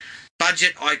Simon.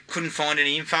 Budget, I couldn't find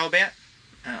any info about.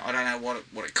 I don't know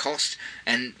what it cost.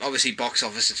 And obviously box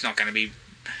office, it's not going to be...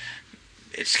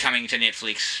 It's coming to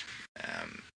Netflix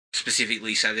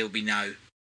specifically, so there'll be no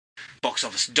box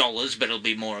office dollars, but it'll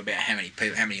be more about how many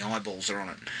people, how many eyeballs are on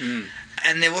it. Mm.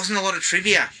 And there wasn't a lot of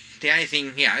trivia. The only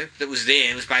thing, that was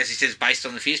there was basically says based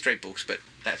on the Fear Street books, but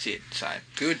that's it. So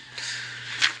Good.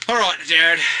 all right,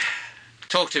 Jared,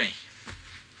 talk to me.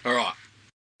 All right.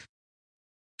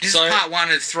 This So- is part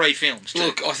 1 of 3 films. Too.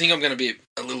 Look, I think I'm going to be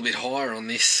a little bit higher on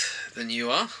this than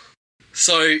you are.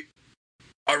 So,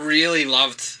 I really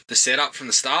loved the setup from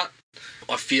the start.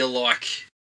 I feel like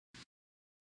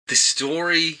the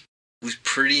story was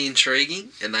pretty intriguing,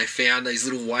 and they found these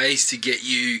little ways to get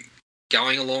you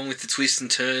going along with the twists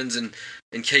and turns and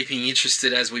keeping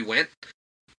interested as we went.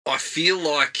 I feel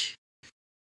like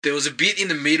there was a bit in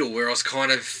the middle where I was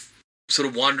kind of sort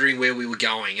of wondering where we were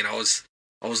going, and I was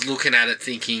looking at it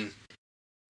thinking,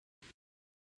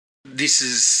 this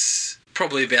is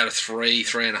probably about a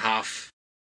 3.5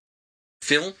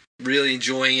 film. Really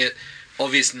enjoying it.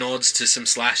 Obvious nods to some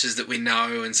slashes that we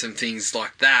know and some things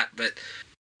like that, but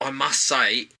I must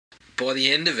say, by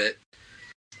the end of it,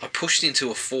 I pushed into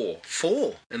a 4.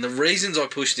 4. And the reasons I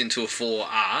pushed into a 4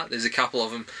 are, there's a couple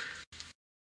of them.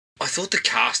 I thought the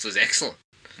cast was excellent.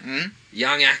 Mm?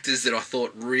 Young actors that I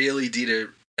thought really did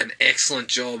an excellent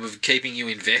job of keeping you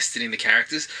invested in the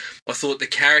characters. I thought the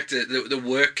character, the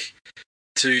work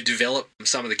to develop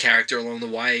some of the character along the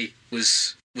way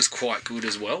was quite good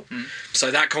as well. Mm. So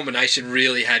that combination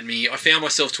really had me. I found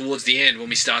myself towards the end when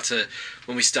we start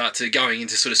to going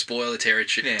into sort of spoiler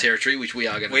territory, which we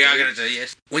are going to do. We are going to do,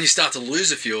 yes. When you start to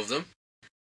lose a few of them,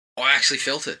 I actually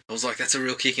felt it. I was like, that's a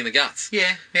real kick in the guts.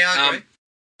 Yeah, I agree.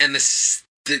 And the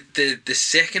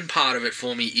second part of it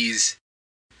for me is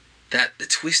that the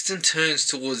twists and turns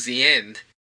towards the end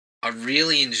I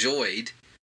really enjoyed,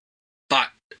 but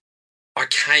I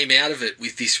came out of it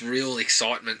with this real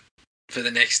excitement for the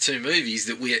next 2 movies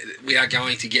that we are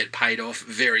going to get paid off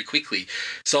very quickly.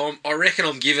 So I reckon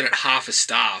I'm giving it half a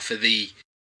star for the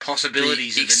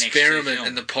Possibilities the of the next 2 experiment films.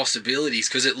 and the possibilities,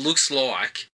 because it looks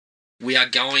like we are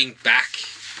going back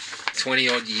 20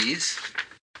 odd years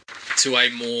to a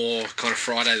more kind of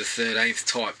Friday the 13th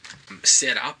type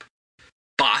setup,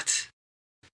 but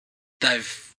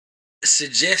they've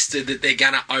suggested that they're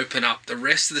going to open up the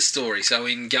rest of the story. So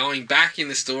in going back in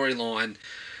the storyline,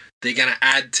 they're going to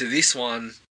add to this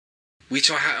one, which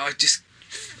I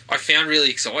found really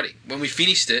exciting. When we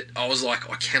finished it, I was like,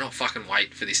 I cannot fucking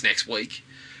wait for this next week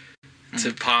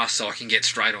to pass so I can get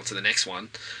straight onto the next one.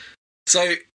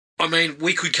 So, I mean,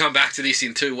 we could come back to this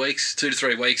in 2 weeks, 2 to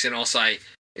 3 weeks, and I'll say,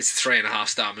 it's a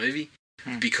 3.5-star movie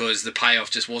because the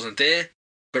payoff just wasn't there.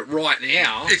 But right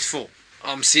now, It's 4.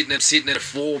 I'm sitting at a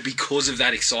 4 because of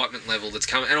that excitement level that's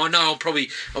coming. And I know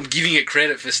I'm giving it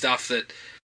credit for stuff that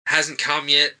hasn't come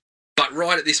yet, but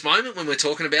right at this moment when we're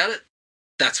talking about it,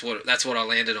 that's what I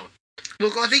landed on.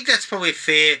 Look, I think that's probably a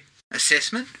fair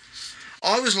assessment.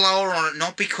 I was lower on it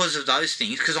not because of those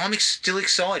things, because I'm still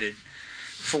excited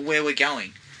for where we're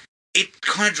going. It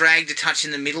kind of dragged a touch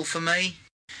in the middle for me.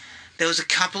 There was a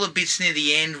couple of bits near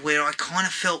the end where I kind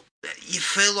of felt you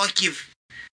feel like you've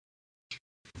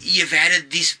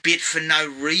added this bit for no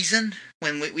reason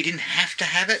when we didn't have to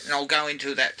have it, and I'll go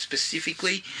into that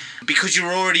specifically because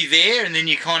you're already there, and then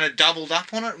you kind of doubled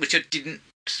up on it, which I didn't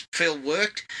feel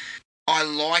worked. I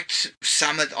liked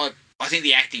some of. I think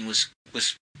the acting was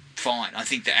fine. I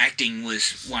think the acting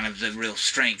was one of the real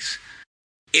strengths.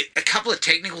 A couple of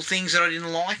technical things that I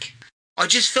didn't like. I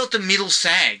just felt the middle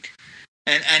sagged,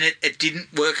 and it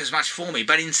didn't work as much for me.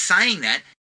 But in saying that,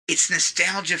 it's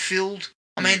nostalgia filled.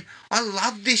 I mean, I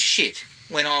loved this shit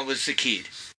when I was a kid.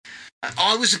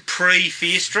 I was a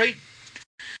pre-Fear Street.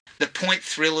 The point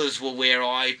thrillers were where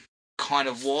I kind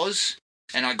of was,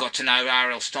 and I got to know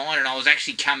R.L. Stine, and I was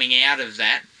actually coming out of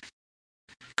that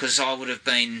because I would have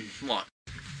been,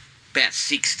 about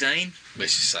 16.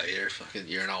 Let's just say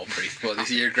you're an old prick.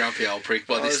 You're a grumpy old prick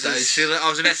by this stage. I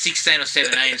was about 16 or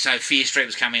 17, so Fear Street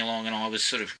was coming along, and I was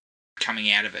sort of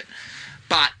coming out of it.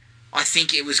 But I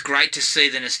think it was great to see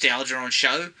the nostalgia on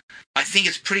show. I think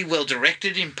it's pretty well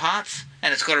directed in parts,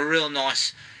 and it's got a real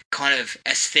nice kind of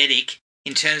aesthetic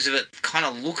in terms of it kind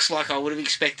of looks like I would have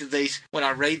expected these when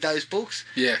I read those books.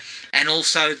 Yeah. And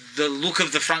also the look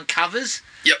of the front covers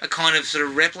are kind of sort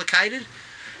of replicated.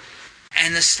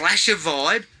 And the slasher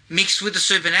vibe mixed with the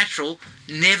supernatural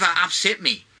never upset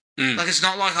me. Like, it's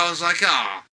not like I was like,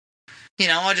 I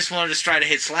just wanted a straight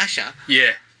ahead slasher.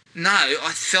 Yeah. No,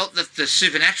 I felt that the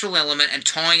supernatural element and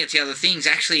tying it to other things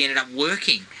actually ended up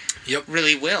working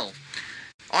really well.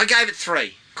 I gave it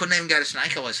 3. Couldn't even go to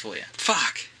Snake Eyes for you.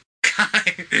 Fuck. Not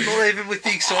even with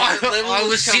the excitement level. I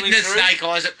was sitting at Snake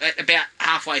Eyes at about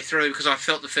halfway through because I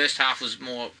felt the first half was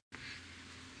more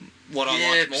what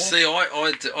I liked more. See,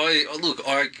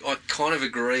 I kind of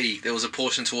agree. There was a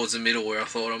portion towards the middle where I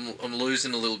thought I'm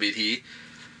losing a little bit here.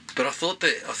 But I thought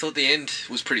the end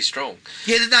was pretty strong.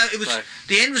 Yeah, no, it was.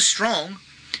 The end was strong,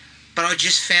 but I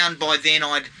just found by then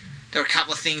there were a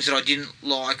couple of things that I didn't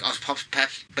like. I was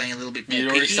perhaps being a little bit more You'd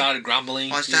already picky. started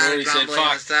grumbling. I started grumbling.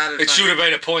 It should have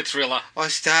been a point thriller. I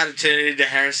started turning into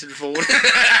Harrison Ford.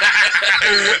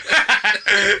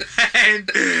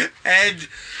 and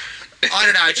I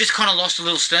don't know, it just kind of lost a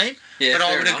little steam. Yeah, but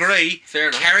I would agree,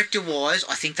 character-wise,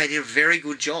 I think they did a very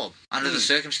good job under the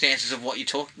circumstances of what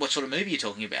sort of movie you're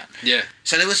talking about. Yeah.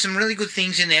 So there were some really good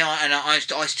things in there, and I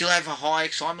still have a high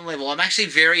excitement level. I'm actually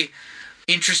very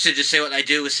interested to see what they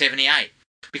do with 78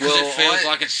 because it feels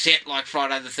like it's set like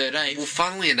Friday the 13th. Well,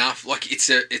 funnily enough, like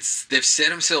they've set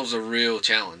themselves a real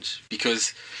challenge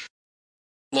because,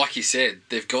 like you said,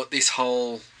 they've got this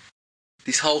whole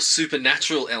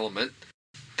supernatural element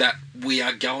that we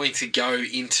are going to go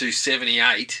into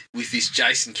 78 with this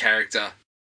Jason character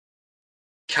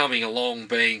coming along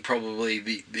being probably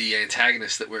the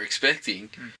antagonist that we're expecting.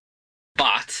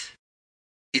 But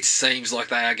it seems like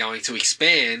they are going to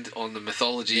expand on the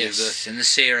mythology of and the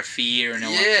Sarah Fear and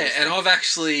all that. Yeah, and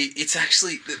it's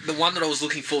actually the one that I was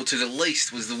looking forward to the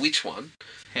least was the witch one.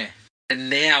 Yeah.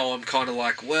 And now I'm kind of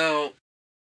like, well,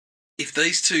 if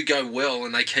these two go well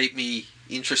and they keep me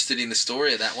interested in the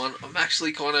story of that one, I'm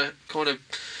actually kind of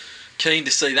keen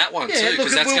to see that one too,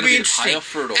 because that's going to be the payoff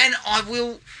for it all. And I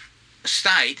will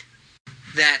state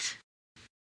that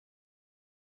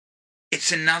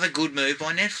it's another good move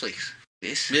by Netflix.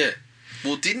 This. Yeah.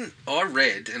 Well, I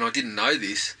read, and I didn't know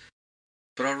this,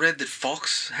 but I read that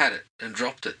Fox had it and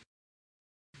dropped it.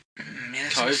 Yeah,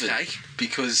 that's COVID, a mistake.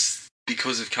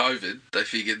 Because of COVID, they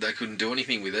figured they couldn't do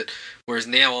anything with it. Whereas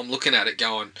now I'm looking at it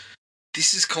going,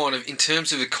 this is kind of, in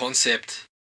terms of a concept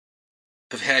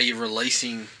of how you're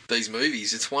releasing these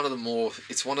movies, it's one of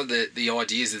the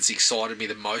ideas that's excited me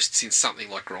the most since something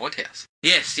like Grindhouse.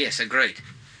 Yes, agreed.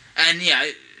 And,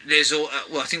 there's all,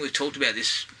 I think we've talked about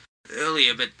this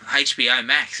earlier, but HBO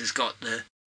Max has got the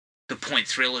point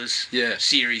thrillers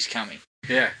series coming.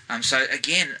 Yeah. So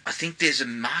again, I think there's a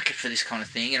market for this kind of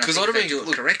thing, and I think I'd they do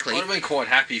it correctly. I'd have been quite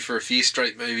happy for a Fear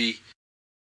Street movie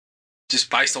just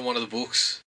based on one of the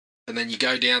books, and then you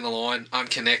go down the line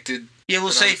unconnected. Yeah,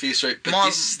 we'll see. Fear Street, but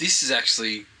this is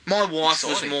actually my wife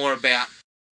exciting. was more about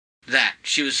that.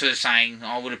 She was sort of saying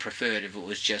I would have preferred if it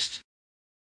was just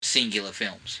singular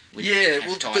films. Which Yeah, have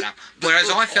well, tied but- up. but Whereas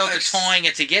look, I felt I- that tying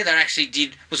it together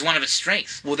actually was one of its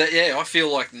strengths. Well, I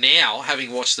feel like now,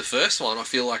 having watched the first one, I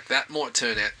feel like that might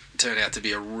turn out to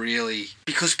be a really...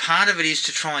 Because part of it is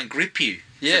to try and grip you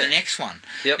Yeah. for the next one.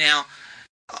 Yep. Now,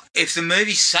 if the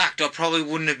movie sucked, I probably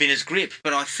wouldn't have been as gripped,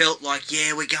 but I felt like,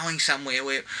 yeah, we're going somewhere,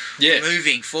 we're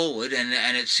moving forward, and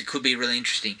it could be really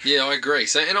interesting. Yeah, I agree.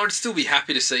 So, and I'd still be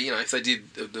happy to see, if they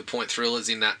did the point thrillers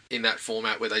in that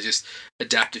format where they just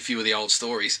adapt a few of the old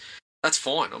stories. That's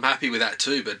fine. I'm happy with that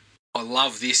too. But I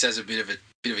love this as a bit of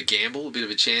a gamble, a bit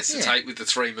of a chance to take with the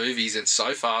 3 movies, and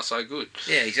so far so good.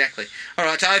 Yeah, exactly. All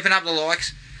right, to open up the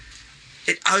likes,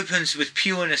 it opens with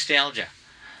pure nostalgia.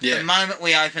 Yeah. The moment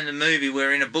we open the movie,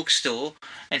 we're in a bookstore,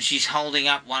 and she's holding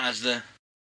up one of the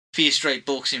Fear Street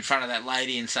books in front of that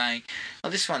lady and saying, "Oh,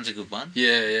 this one's a good one."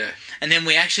 Yeah, yeah. And then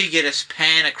we actually get a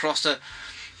pan across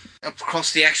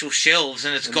the actual shelves,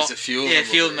 and And got there's a few of a them,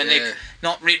 few of them, and yeah. they're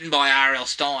not written by R.L.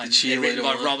 Stein. The They're written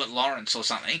by cheerleader one. Robert Lawrence or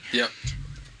something. Yep.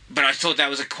 But I thought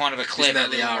that was a kind of a clever. Isn't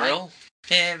that the little RL?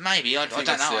 Yeah, maybe. I don't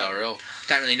that's know. the RL.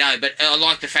 Don't really know, but I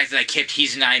like the fact that they kept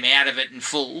his name out of it in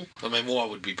full. I mean, why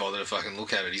would we bother to fucking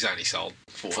look at it? He's only sold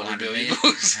 400 400 million million.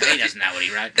 books. He doesn't know what he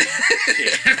wrote.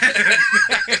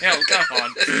 Hell, come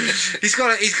on. He's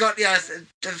got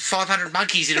 500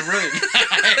 monkeys in a room.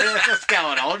 What's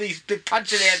going on? He's been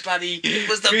punching out bloody. It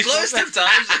was the worst of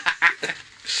times.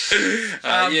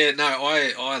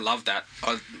 I love that.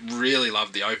 I really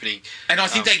love the opening. And I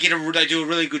think they do a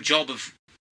really good job of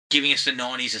giving us the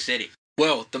 90s aesthetic.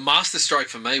 Well, the masterstroke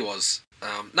for me was,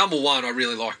 number one, I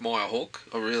really like Maya Hawke.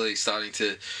 I'm really starting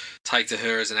to take to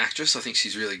her as an actress. I think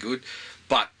she's really good.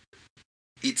 But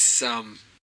it's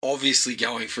obviously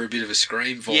going for a bit of a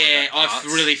scream vibe. Yeah, at I've parts.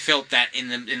 really felt that in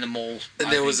the mall.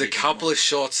 And there was a couple of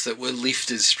shots that were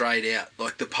lifted straight out.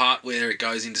 Like the part where it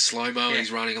goes into slow-mo and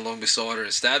he's running along beside her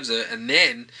and stabs her. And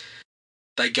then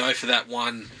they go for that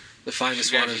one... The famous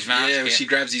She one grabs of his mask, where she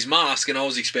grabs his mask, and I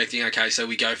was expecting, okay, so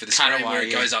we go for the scream where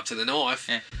it goes up to the knife,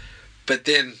 but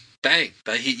then bang,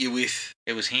 they hit you with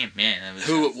It was him, yeah. That was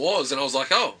who it was, and I was like,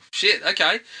 oh shit,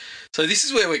 okay, so this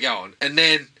is where we're going, and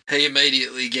then he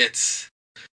immediately gets,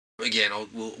 again,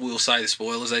 we'll say the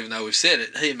spoilers, even though we've said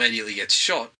it, he immediately gets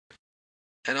shot,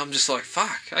 and I'm just like,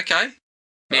 fuck, okay,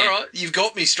 all right, you've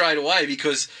got me straight away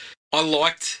because I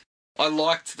liked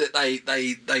that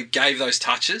they gave those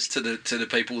touches to the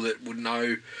people that would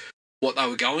know what they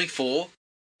were going for,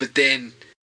 but then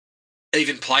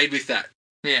even played with that.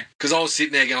 Yeah. Because I was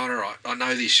sitting there going, all right, I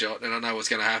know this shot and I know what's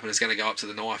going to happen. It's going to go up to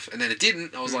the knife. And then it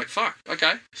didn't. I was like, fuck,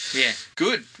 okay. Yeah.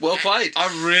 Good. Well played. I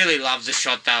really love the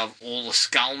shot, though, of all the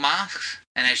skull masks,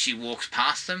 and as she walks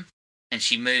past them, and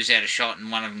she moves out of shot,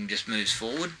 and one of them just moves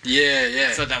forward. Yeah, yeah.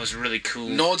 I thought that was really cool.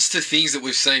 Nods to things that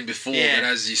we've seen before, but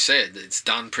as you said, it's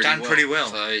done pretty well.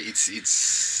 So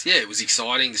it's it was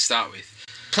exciting to start with.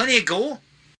 Plenty of gore.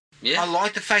 Yeah. I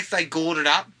like the fact they gored it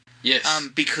up. Yes.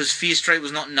 Because Fear Street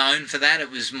was not known for that. It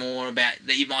was more about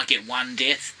that you might get one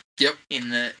death. Yep.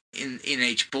 In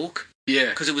each book.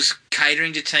 Yeah. Because it was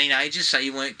catering to teenagers, so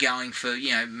you weren't going for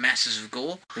masses of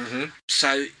gore. Mm-hmm.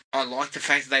 So I like the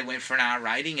fact that they went for an R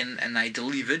rating and they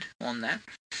delivered on that.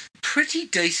 Pretty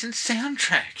decent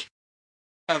soundtrack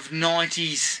of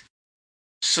 90s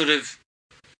sort of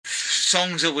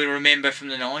songs that we remember from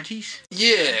the 90s.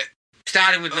 Yeah.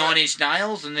 Starting with 9 Inch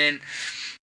Nails, and then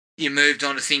you moved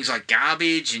on to things like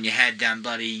Garbage, and you had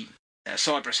bloody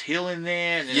Cypress Hill in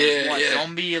there, and then there was White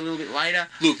Zombie a little bit later.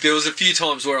 Look, there was a few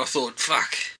times where I thought,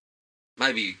 fuck,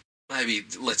 maybe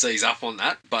let's ease up on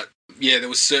that. But yeah, there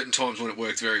was certain times when it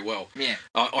worked very well. Yeah.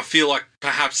 I feel like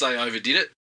perhaps they overdid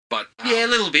it, but yeah, a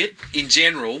little bit. In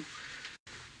general,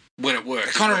 when it worked,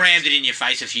 They kind of rammed it in your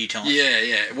face a few times. Yeah,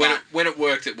 yeah. When it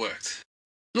worked, it worked.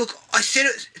 Look, I said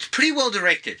it's pretty well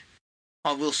directed,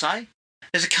 I will say.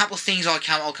 There's a couple of things I'll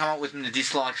come up with in the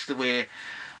dislikes where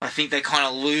I think they kind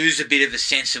of lose a bit of a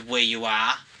sense of where you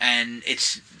are, and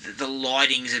the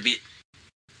lighting's a bit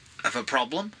of a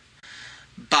problem.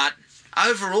 But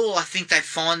overall, I think they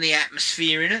find the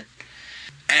atmosphere in it,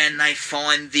 and they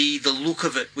find the look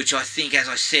of it, which I think, as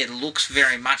I said, looks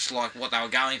very much like what they were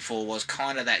going for, was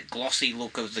kind of that glossy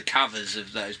look of the covers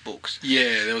of those books.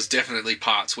 Yeah, there was definitely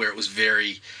parts where it was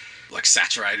very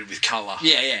saturated with colour.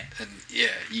 Yeah, yeah.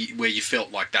 And where you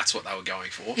felt like that's what they were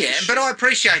going for. Yeah, but I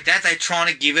appreciate that. They're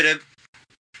trying to give it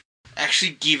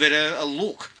a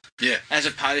look. Yeah. As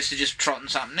opposed to just trotting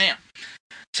something out.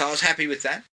 So I was happy with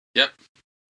that. Yep.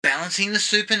 Balancing the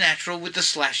supernatural with the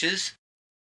slashes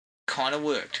kind of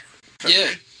worked.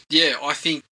 Yeah. Yeah, I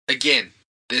think, again,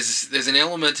 there's an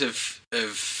element of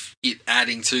it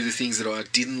adding to the things that I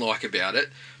didn't like about it,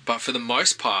 but for the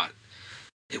most part,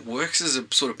 it works as a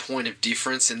sort of point of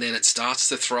difference, and then it starts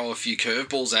to throw a few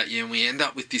curveballs at you, and we end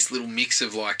up with this little mix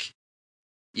of like,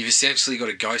 you've essentially got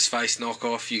a Ghostface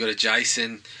knockoff, you've got a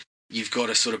Jason, you've got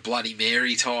a sort of Bloody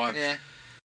Mary type. Yeah.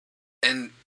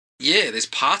 And yeah, there's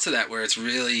parts of that where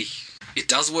it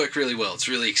does work really well. It's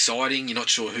really exciting. You're not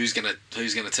sure who's gonna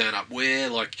turn up where.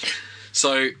 Like,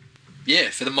 so yeah,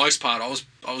 for the most part, I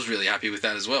was really happy with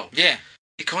that as well. Yeah.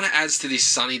 It kind of adds to this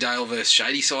Sunnydale versus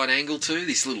Shadyside angle too.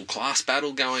 This little class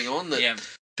battle going on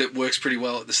that works pretty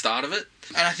well at the start of it.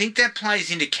 And I think that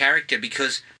plays into character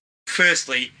because,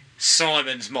 firstly,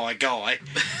 Simon's my guy.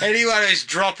 Anyone who's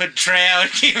dropping trow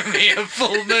and giving me a full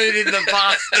moon in the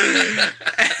bus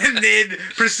and then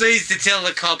proceeds to tell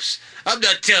the cops, I'm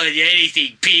not telling you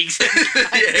anything, pigs.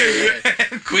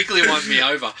 yeah. Quickly won me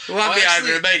over. Won me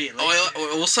over immediately.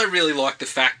 I also really like the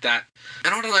fact that,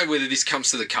 and I don't know whether this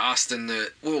comes to the cast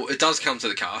it does come to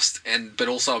the cast, but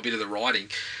also a bit of the writing,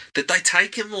 that they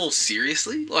take him more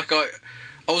seriously. Like I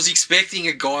was expecting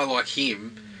a guy like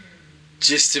him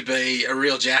just to be a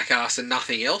real jackass and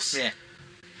nothing else. Yeah.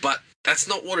 But that's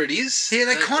not what it is. Yeah,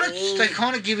 they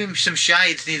kind of give him some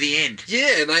shades near the end.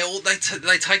 Yeah, and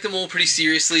they take them all pretty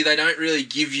seriously. They don't really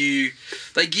give you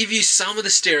some of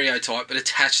the stereotype, but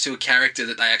attached to a character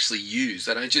that they actually use.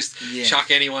 They don't just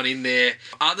chuck anyone in there.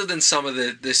 Other than some of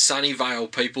the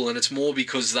Sunnyvale people, and it's more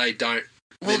because they don't.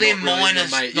 Well, they're minor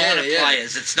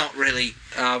players. It's not really.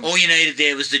 All you needed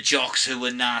there was the jocks who were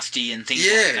nasty and things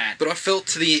like that. But I felt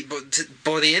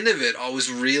by the end of it, I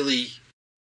was really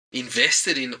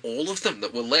invested in all of them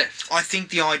that were left. I think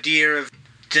the idea of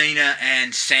Dina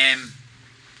and Sam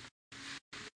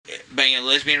being a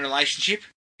lesbian relationship,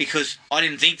 because I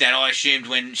didn't think that. I assumed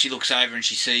when she looks over and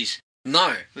she sees.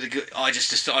 No. I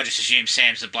just assumed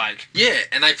Sam's the bloke. Yeah,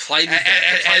 and they played with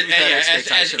that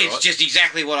expectation, right? It's just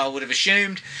exactly what I would have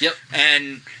assumed. Yep.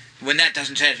 And when that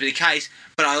doesn't turn out to be the case,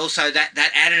 but I also,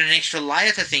 that added an extra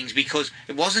layer to things, because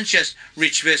it wasn't just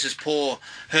rich versus poor,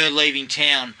 her leaving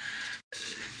town.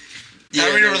 They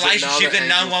were in a relationship that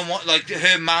no one wanted, like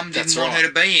her mum didn't want her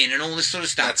to be in, and all this sort of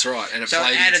stuff. That's right, and it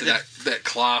played into that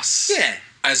class,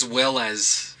 as well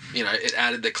as, it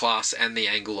added the class and the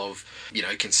angle of,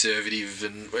 conservative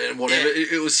and whatever.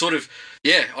 Yeah. It was sort of,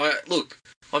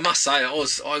 I must say,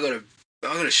 I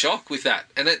got a shock with that,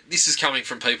 and this is coming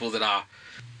from people that are,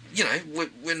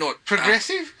 we're not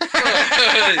progressive.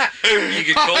 You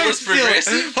could call us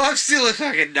progressive. I'm still a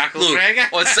fucking knuckle dragger.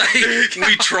 I'd say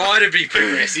we try to be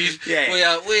progressive.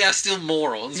 Yeah. We are still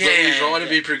morons, but we try to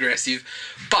be progressive.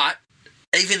 But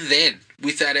even then,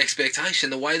 with that expectation,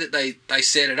 the way that they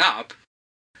set it up,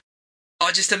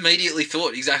 I just immediately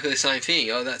thought exactly the same thing.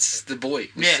 Oh, that's the boy.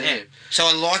 Sam. So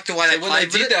I liked the way they played when they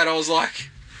did that. I was like,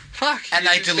 fuck. And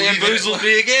they bamboozled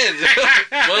me again.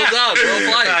 Well done.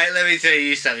 Well played. Right, let me tell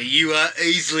you something. You are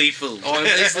easily fooled. I'm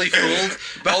easily fooled.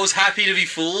 But I was happy to be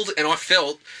fooled, and I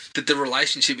felt that the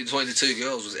relationship between the two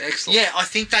girls was excellent. Yeah, I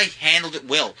think they handled it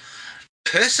well.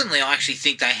 Personally, I actually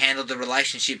think they handled the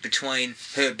relationship between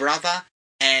her brother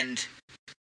and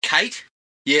Kate.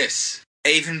 Yes.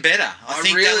 Even better. I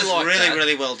think really that was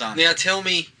really well done. Now tell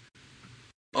me,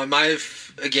 I may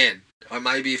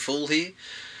be a fool here,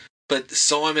 but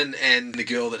Simon and the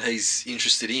girl that he's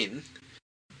interested in,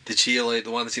 the cheerleader, the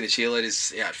one that's in the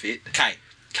cheerleader's outfit,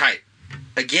 Kate.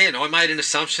 Again, I made an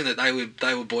assumption that they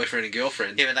were boyfriend and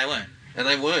girlfriend. Yeah, but they weren't. And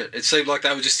they weren't. It seemed like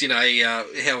they were just in they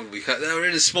were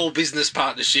in a small business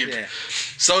partnership. Yeah.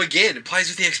 So again, it plays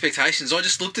with the expectations. I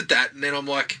just looked at that, and then I'm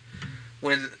like,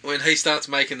 when he starts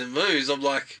making the moves, I'm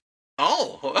like,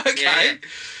 oh, okay. Yeah.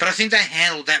 But I think they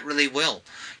handled that really well,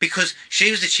 because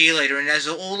she was the cheerleader, and as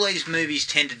all these movies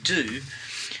tend to do,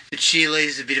 the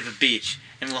cheerleader's a bit of a bitch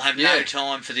and will have no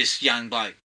time for this young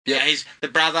bloke. Yeah, he's the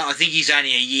brother. I think he's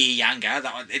only a year younger.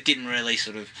 It didn't really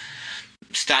sort of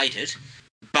state it,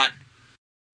 but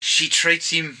she treats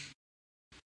him.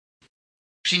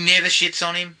 She never shits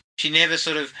on him. She never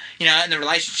sort of, and the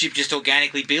relationship just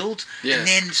organically builds. Yeah. And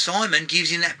then Simon gives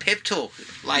him that pep talk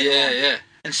later on.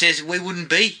 And says, we wouldn't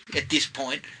be at this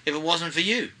point if it wasn't for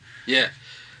you. Yeah.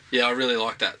 Yeah, I really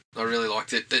like that. I really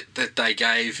liked it that they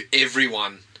gave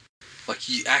everyone, like,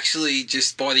 you actually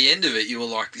just, by the end of it, you were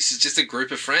like, this is just a group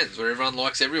of friends where everyone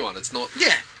likes everyone. It's not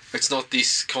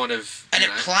this kind of, and it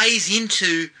plays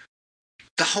into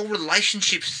the whole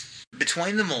relationships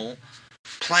between them all,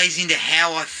 plays into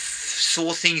how I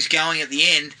saw things going at the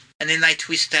end, and then they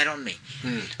twist that on me.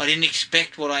 I didn't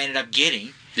expect what I ended up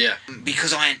getting. Yeah.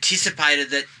 Because I anticipated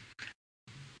that,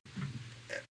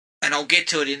 and I'll get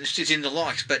to it, it's in the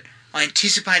likes, but I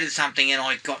anticipated something and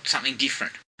I got something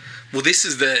different. Well, this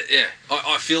is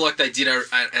I feel like they did an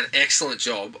excellent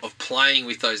job of playing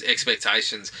with those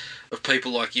expectations of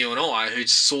people like you and I who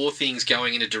saw things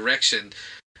going in a direction,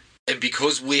 and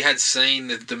because we had seen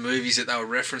the movies that they were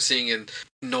referencing and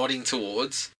nodding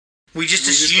towards, we just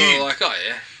kind assumed. of like, oh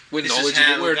yeah, we're This is knowledgeable.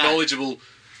 how We're a it'll go. knowledgeable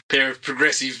pair of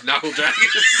progressive knuckle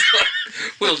draggers.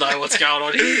 We'll know what's going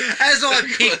on here. As I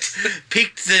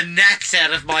picked the gnats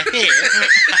out of my hair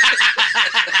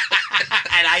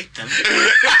and ate them.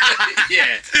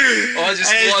 Yeah. I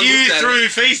just As looked you at threw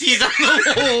it. feces on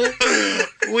the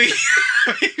wall, we.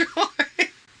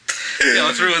 Yeah,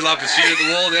 I threw a lump of shit at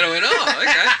the wall, and then I went, oh,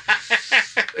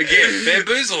 okay. Again,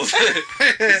 bamboozled.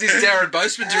 Is this Darren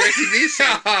Boseman directing this?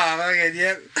 Oh, okay,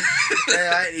 yep.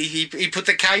 He put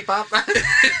the cape up.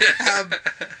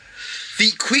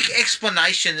 The quick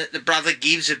explanation that the brother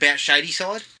gives about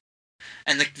Shadyside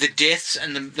and the deaths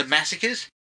and the massacres,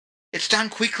 it's done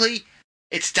quickly,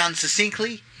 it's done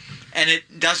succinctly, and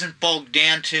it doesn't bog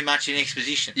down too much in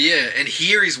exposition. Yeah, and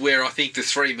here is where I think the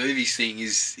three movies thing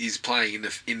is playing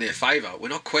in their favour. We're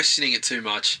not questioning it too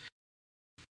much,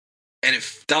 and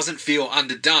it doesn't feel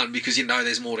underdone because you know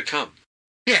there's more to come.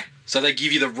 Yeah. So they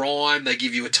give you the rhyme, they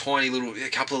give you a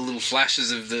couple of little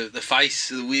flashes of the face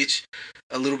of the witch,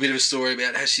 a little bit of a story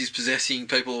about how she's possessing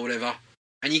people or whatever,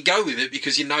 and you go with it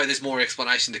because you know there's more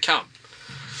explanation to come.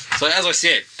 So as I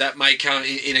said, that may come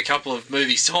in a couple of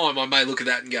movies' time. I may look at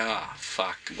that and go, "Ah,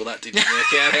 fuck! Well, that didn't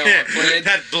work out how I planned."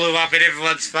 That blew up in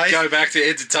everyone's face. Go back to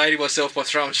entertaining myself by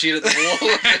throwing shit at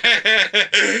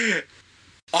the wall.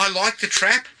 I like the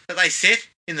trap that they set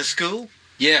in the school.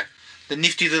 Yeah, The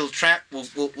nifty little trap.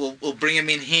 We'll bring them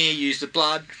in here. Use the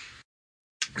blood.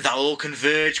 They'll all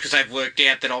converge because they've worked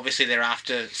out that obviously they're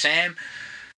after Sam.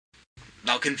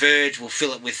 They'll converge. We'll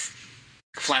fill it with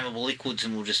flammable liquids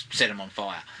and we'll just set them on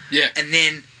fire. yeah, And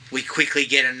then we quickly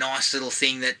get a nice little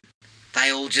thing that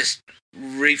they all just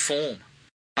reform.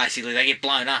 Basically, they get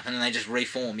blown up and then they just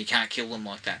reform. You can't kill them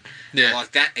like that. yeah.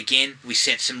 Like that, again, we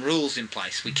set some rules in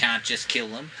place. We can't just kill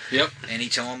them Yep.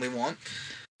 anytime we want.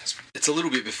 It's a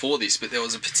little bit before this, but there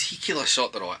was a particular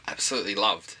shot that I absolutely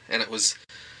loved, and it was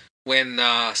when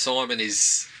Simon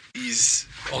is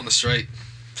on the street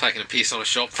taking a piss on a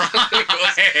shop front.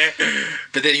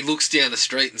 But then he looks down the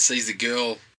street and sees the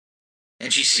girl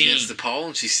And she's singing. against the pole,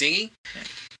 and she's singing. Yeah.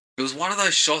 It was one of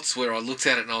those shots where I looked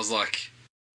at it and I was like,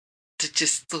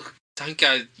 just look, don't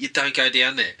go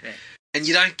down there. Yeah. And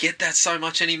you don't get that so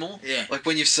much anymore. Yeah. Like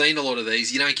when you've seen a lot of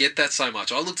these, you don't get that so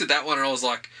much. I looked at that one and I was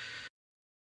like,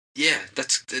 yeah,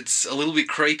 it's a little bit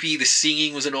creepy. The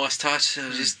singing was a nice touch.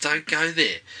 And just don't go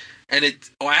there. And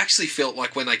I actually felt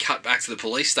like when they cut back to the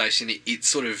police station, it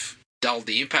sort of dulled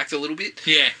the impact a little bit.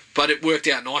 Yeah. But it worked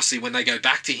out nicely when they go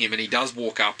back to him and he does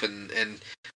walk up, and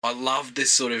I love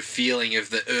this sort of feeling of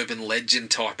the urban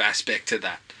legend type aspect to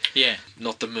that. Yeah.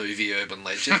 Not the movie urban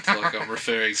legend, like I'm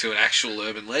referring to an actual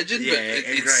urban legend. Yeah,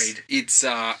 but agreed. It's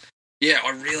yeah,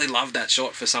 I really love that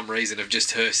shot for some reason of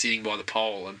just her sitting by the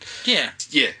pole, and Yeah.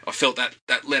 yeah, I felt that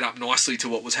led up nicely to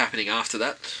what was happening after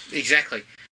that. Exactly.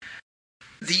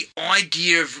 The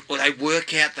idea of, well, they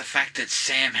work out the fact that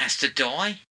Sam has to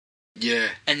die Yeah,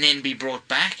 and then be brought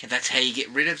back, and that's how you get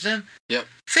rid of them. Yep.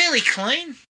 Fairly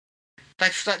clean. They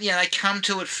come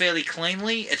to it fairly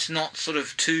cleanly. It's not sort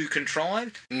of too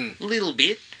contrived. Mm. A little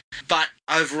bit. But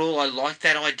overall, I like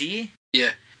that idea.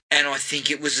 yeah, And I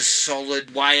think it was a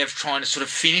solid way of trying to sort of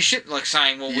finish it, like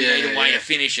saying, well, we Yeah, need a way yeah. to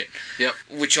finish it. Yep.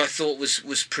 Which I thought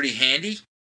was pretty handy.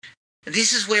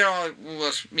 This is where I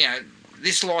was,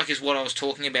 this is what I was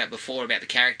talking about before about the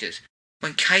characters.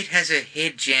 When Kate has her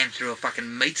head jammed through a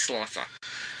fucking meat slicer.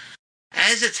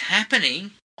 As it's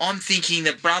happening, I'm thinking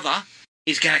the brother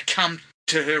is going to come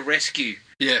to her rescue.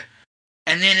 yeah.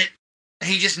 And then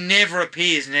he just never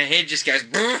appears, and her head just goes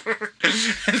through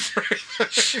the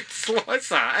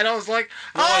slicer. And I was like,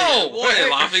 Why are you oh!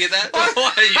 laughing at that?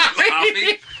 Why are you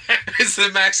laughing? It's the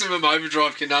Maximum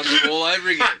Overdrive conundrum all over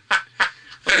again.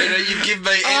 You give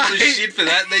me endless shit for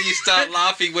that, and then you start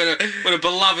laughing when a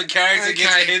beloved character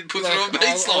gets their head put through a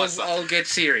meat slicer. I'll get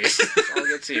serious.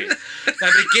 No, but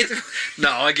it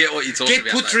No, I get what you're talking get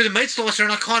about. put mate. through the meat slicer,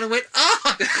 and I kind of went, oh,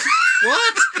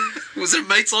 what? Was it a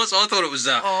meat slicer? I thought it was,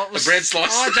 Oh, it was a bread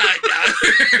slicer. I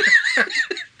don't know.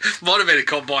 Might have been a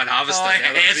combine harvester.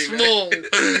 now that I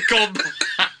think about it.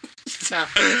 small.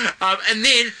 And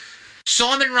then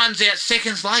Simon runs out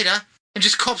seconds later and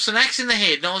just cops an axe in the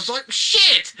head, and I was like,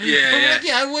 shit. Yeah.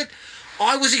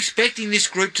 I was expecting this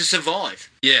group to survive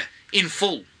Yeah. in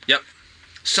full. Yep.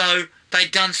 So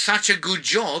they'd done such a good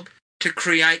job to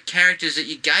create characters that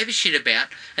you gave a shit about,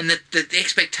 and that the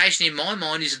expectation in my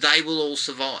mind is they will all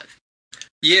survive.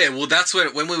 Yeah, well, that's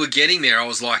when we were getting there, I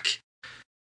was like,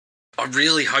 I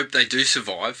really hope they do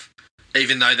survive,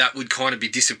 even though that would kind of be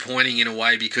disappointing in a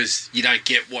way because you don't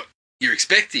get what you're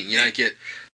expecting. You don't get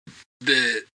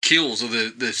the kills or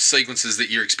the sequences that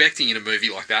you're expecting in a movie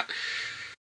like that.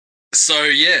 So,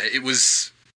 yeah, it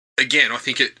was, again, I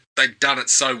think they'd done it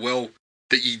so well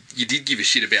that you did give a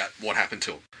shit about what happened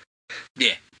to them.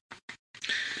 Yeah.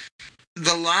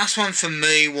 The last one for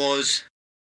me was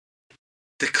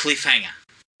the cliffhanger.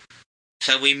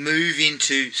 So we move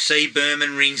into C.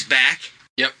 Berman rings back.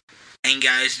 Yep. And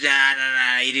goes,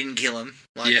 no, you didn't kill him.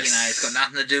 Like, yes. you know, it's got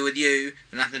nothing to do with you,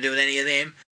 nothing to do with any of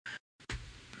them.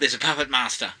 There's a puppet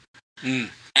master. Mm.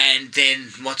 And then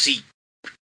he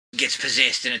gets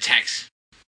possessed and attacks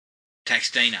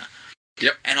Dina.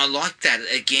 Yep. And I like that.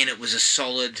 Again, it was a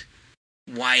solid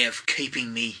way of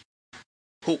keeping me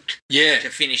hooked. Yeah. To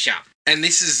finish up. And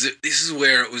this is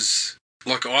where it was,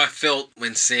 like, I felt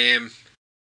when Sam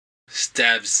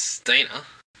stabs Dina,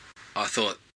 I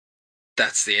thought,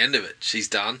 that's the end of it. She's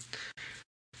done.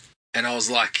 And I was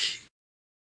like,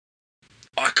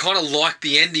 I kind of liked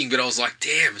the ending, but I was like,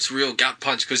 damn, it's a real gut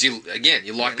punch because you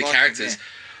like the characters. Them,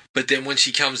 yeah. But then when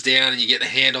she comes down and you get the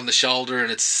hand on the shoulder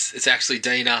and it's actually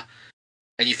Dina,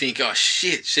 and you think, oh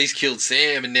shit, she's killed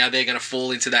Sam, and now they're going to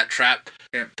fall into that trap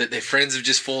that their friends have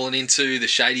just fallen into, the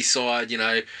shady side, you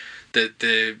know,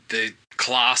 the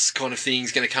class kind of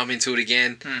thing's going to come into it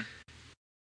again. Hmm.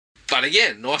 But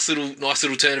again, nice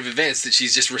little turn of events that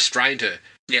she's just restrained her.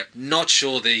 Yep. Not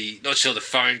sure the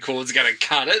phone cord's going to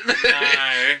cut it. No.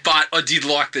 But I did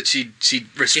like that she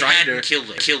restrained her. Killed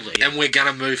her. And we're going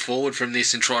to move forward from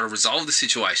this and try to resolve the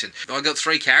situation. I've got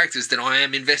 3 characters that I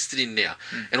am invested in now.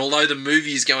 Mm. And although the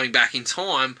movie is going back in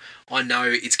time, I know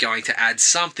it's going to add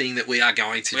something that we are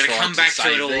going to try come to back save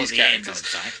to it all these at the end,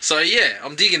 characters. I'd say. So yeah,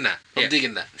 I'm digging that. I'm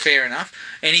digging that. Fair enough.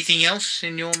 Anything else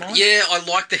in your mind? Yeah, I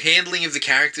like the handling of the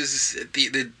characters,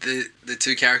 the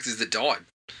 2 characters that died.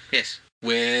 Yes.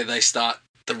 Where they start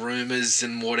the rumours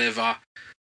and whatever.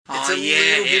 It's a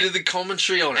little bit of the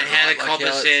commentary on it. And how right? the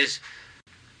copper says,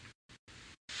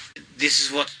 this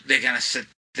is what they're going to say.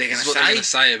 They're going to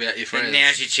say about your friends. And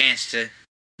now's your chance to...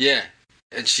 Yeah.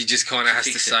 And she just kind of has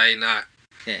to say, no.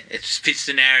 Yeah, it fits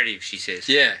the narrative, she says.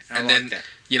 Yeah. And then, that.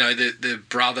 You know, the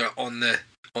brother on the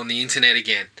internet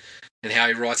again, and how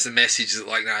he writes the message that,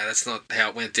 like, no, that's not how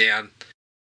it went down.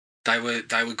 They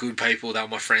were good people. They were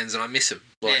my friends, and I miss them.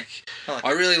 Like,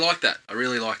 I really liked that. I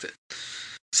really liked it.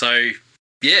 So,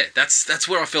 yeah, that's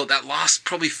where I felt that last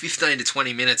probably 15 to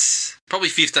 20 minutes,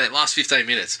 last 15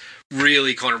 minutes,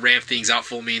 really kind of ramped things up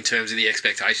for me in terms of the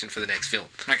expectation for the next film.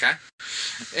 Okay.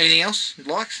 Anything else?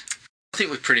 Likes? I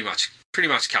think we've pretty much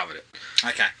covered it.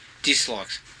 Okay.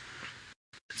 Dislikes.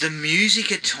 The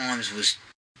music at times was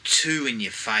too in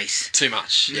your face. Too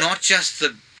much. Yeah. Not just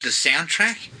the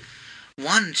soundtrack.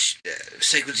 One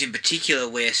sequence in particular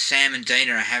where Sam and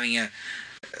Dina are having a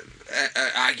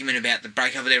argument about the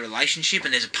breakup of their relationship,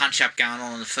 and there's a punch-up going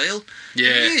on in the field.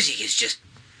 Yeah. The music is just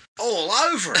all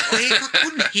over it. Like, I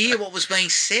couldn't hear what was being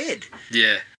said.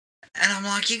 Yeah. And I'm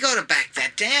like, you got to back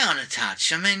that down a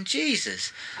touch. I mean,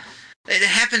 Jesus. It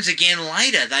happens again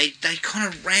later. They kind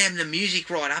of ram the music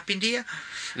right up into you.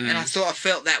 Mm. And I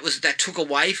felt that took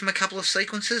away from a couple of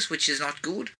sequences, which is not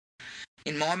good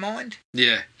in my mind.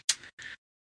 Yeah.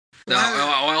 No,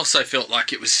 I also felt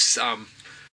like it was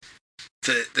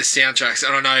the soundtracks,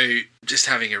 and I know just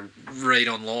having a read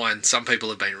online, some people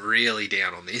have been really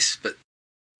down on this, but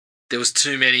there was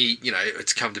too many. You know,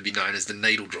 it's come to be known as the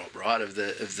needle drop, right? Of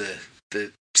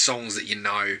the songs that you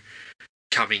know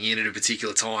coming in at a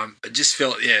particular time. It just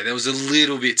felt, there was a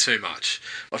little bit too much.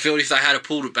 I felt if they had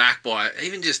pulled it back by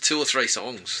even just 2 or 3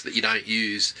 songs that you don't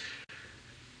use,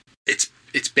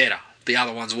 it's better. The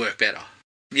other ones work better.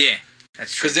 Yeah.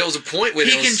 That's true. Because there was a point where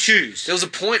and choose. There was a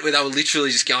point where they were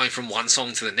literally just going from one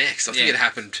song to the next. I think it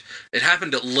happened. It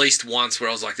happened at least once where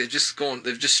I was like, they've just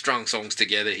strung songs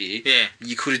together here. Yeah.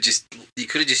 You could have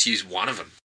just used one of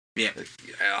them. Yeah.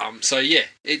 So yeah,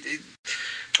 it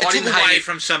took away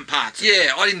from some parts.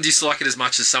 Yeah, I didn't dislike it as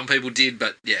much as some people did,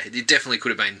 but yeah, it definitely could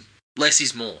have been less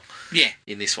is more. Yeah.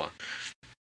 In this one.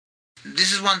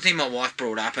 This is one thing my wife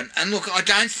brought up, and look, I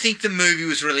don't think the movie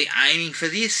was really aiming for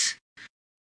this,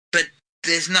 but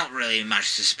there's not really much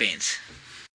suspense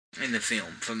in the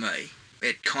film for me.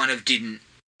 It kind of didn't...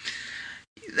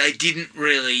 They didn't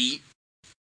really...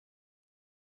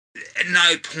 At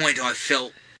no point I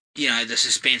felt, the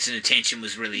suspense and attention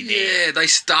was really there. Yeah, they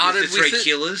started with the 3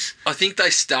 killers. I think they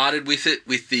started with it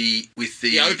with the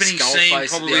opening scene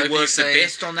probably worked the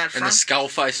best on that front. And the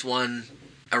Skullface one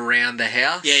around the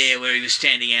house. Yeah, where he was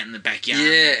standing out in the backyard.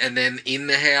 Yeah, and then in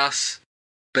the house.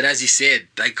 But as you said,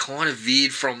 they kind of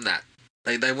veered from that.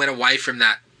 They went away from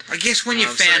that I guess when you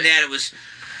found out it was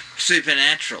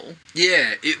supernatural.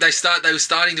 Yeah, they were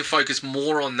starting to focus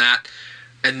more on that,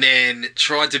 and then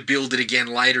tried to build it again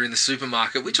later in the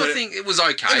supermarket, which I think it was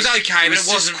okay. It was okay, but it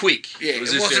wasn't just quick. Yeah, it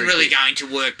wasn't really going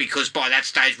to work because by that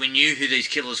stage we knew who these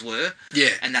killers were. Yeah,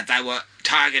 and that they were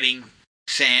targeting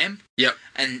Sam. Yep.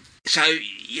 And so,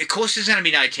 of course, there's going to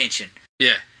be no tension.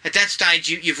 Yeah. At that stage,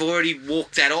 you've already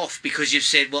walked that off because you've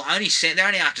said, well, they're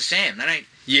only after Sam. They don't.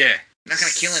 Yeah. They're not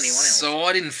going to kill anyone else. So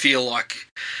I didn't feel like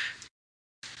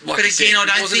but again, I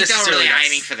don't think they were really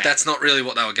aiming for that. That's not really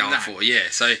what they were going for. Yeah.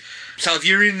 So if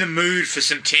you're in the mood for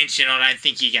some tension, I don't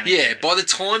think you're going to. Yeah. By the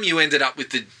time you ended up with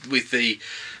the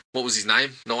what was his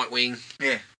name? Nightwing.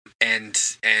 Yeah. And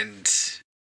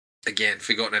again,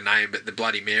 forgotten her name, but the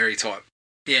Bloody Mary type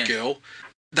girl.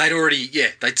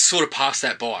 They'd sort of passed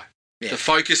that by. Yeah. The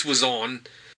focus was on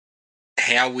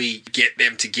how we get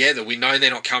them together. We know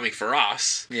they're not coming for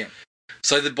us. Yeah.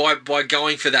 So by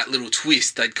going for that little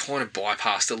twist, they'd kind of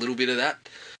bypassed a little bit of that.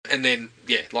 And then,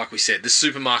 like we said, the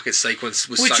supermarket sequence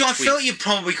was which so I quick. felt you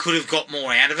probably could have got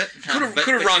more out of it.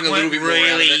 Could have rung a little bit more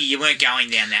out of it. You weren't going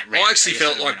down that route. I actually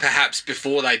felt like perhaps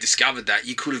before they discovered that,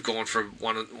 you could have gone for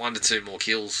one to two more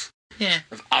kills. Yeah.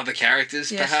 Of other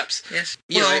characters, perhaps. Yes.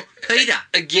 Well, Peter.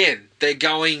 Again, they're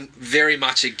going very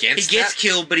much against He gets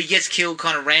killed, but he gets killed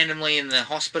kind of randomly in the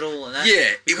hospital and that.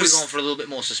 Yeah. It was gone for a little bit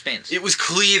more suspense. It was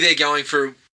clear they're going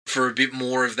for a bit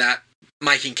more of that,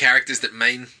 making characters that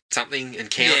mean something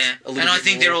and count a little bit more. And I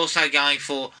think they're also going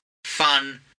for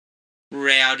fun,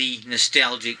 rowdy,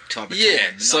 nostalgic type of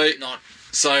time.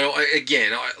 So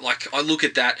again, I look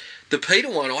at that. The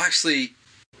Peter one, I actually...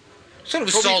 Sort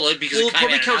of was solid because it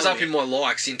probably comes up in my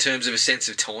likes in terms of a sense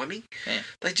of timing. Yeah.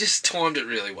 They just timed it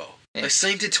really well. Yeah. They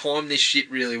seem to time this shit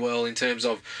really well in terms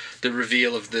of the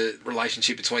reveal of the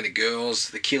relationship between the girls,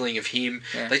 the killing of him.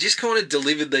 Yeah. They just kind of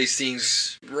delivered these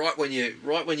things right when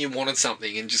you wanted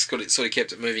something and just sort of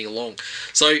kept it moving along.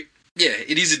 So yeah,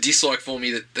 it is a dislike for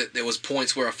me that there was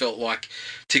points where I felt like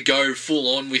to go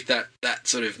full on with that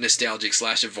sort of nostalgic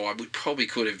slasher vibe, we probably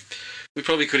could have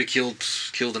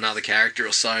killed another character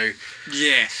or so.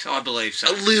 Yes, I believe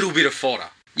so. A little bit of fodder.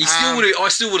 I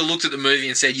still would have looked at the movie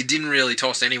and said you didn't really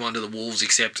toss anyone to the wolves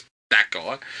except that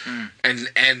guy,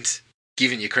 and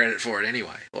given you credit for it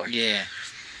anyway. Yeah.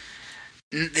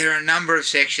 There are a number of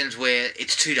sections where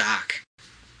it's too dark.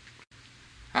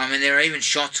 I mean, there are even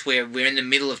shots where we're in the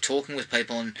middle of talking with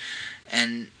people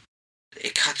and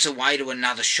it cuts away to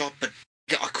another shot, but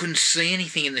I couldn't see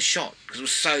anything in the shot because it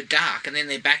was so dark, and then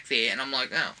they're back there, and I'm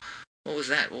like, oh, what was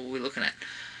that? What were we looking at?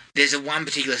 There's one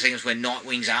particular sequence where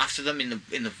Nightwing's after them in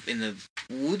the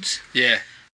woods. Yeah.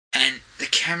 And the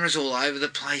camera's all over the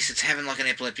place. It's having like an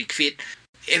epileptic fit.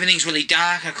 Everything's really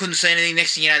dark. I couldn't see anything.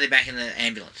 Next thing you know, they're back in the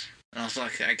ambulance, and I was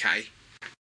like, okay,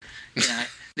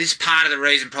 This is part of the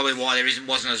reason probably why there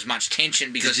wasn't as much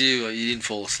tension because... You didn't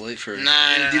fall asleep for it?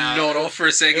 No, you did not off for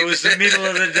a second? It was the middle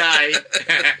of the day.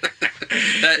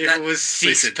 If it was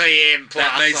 6 p.m. plus,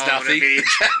 that means nothing.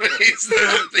 That means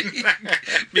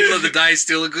nothing. Middle of the day is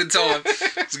still a good time.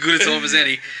 As good a time as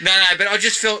any. No, but I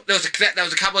just felt there was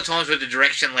a couple of times where the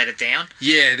direction let it down.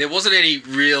 Yeah, there wasn't any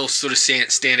real sort of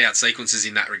standout sequences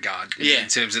in that regard. In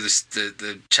terms of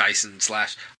the chase and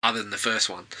slash, other than the first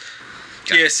one.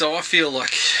 Okay. Yeah, so I feel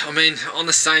like, I mean, on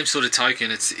the same sort of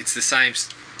token, it's the same.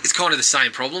 It's kind of the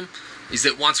same problem. Is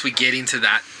that once we get into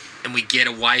that and we get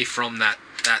away from that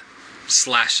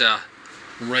slasher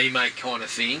remake kind of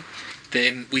thing,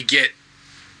 then we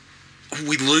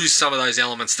lose some of those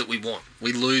elements that we want.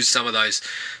 We lose some of those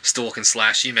stalk and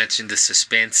slash. You mentioned the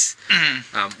suspense.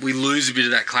 We lose a bit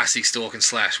of that classic stalk and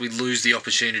slash. We lose the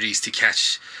opportunities to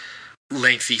catch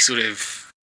lengthy sort of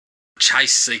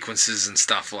chase sequences and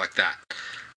stuff like that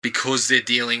because they're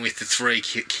dealing with the three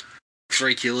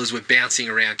killers. We're bouncing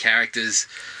around characters.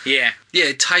 Yeah,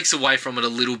 it takes away from it a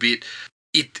little bit.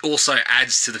 It also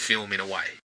adds to the film in a way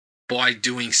by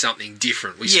doing something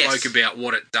different. We spoke about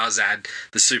what it does add,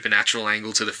 the supernatural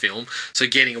angle to the film. So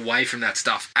getting away from that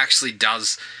stuff actually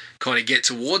does kind of get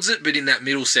towards it, but in that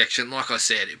middle section, like I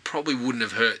said, it probably wouldn't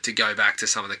have hurt to go back to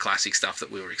some of the classic stuff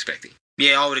that we were expecting.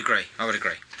 Yeah, I would agree.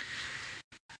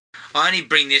 I only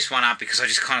bring this one up because I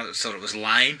just kind of thought it was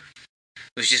lame.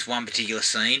 It was just one particular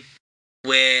scene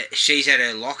where she's at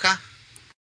her locker.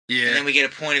 Yeah. And then we get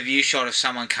a point of view shot of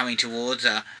someone coming towards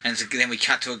her, and then we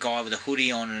cut to a guy with a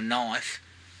hoodie on and a knife,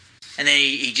 and then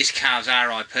he just carves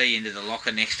R.I.P. into the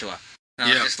locker next to her. And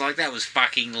I was just like, that was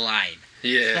fucking lame.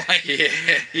 Yeah.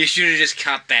 You should have just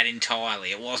cut that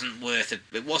entirely. It wasn't worth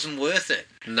it.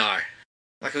 No.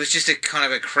 Like, it was just a kind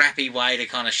of a crappy way to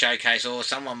kind of showcase,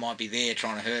 someone might be there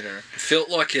trying to hurt her. It felt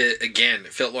like,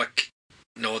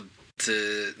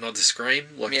 to Scream,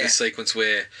 like the sequence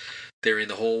where they're in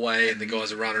the hallway and the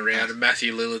guys are running around and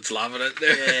Matthew Lillard's loving it.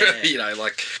 Yeah. You know,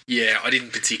 like, yeah, I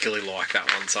didn't particularly like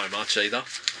that one so much either.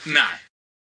 No.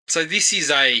 So this is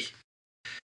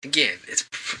again,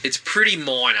 it's pretty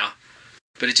minor,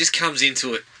 but it just comes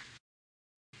into it.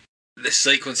 The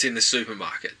sequence in the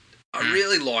supermarket. I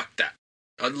really liked that.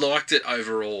 I liked it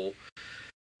overall.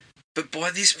 But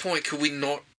by this point, could we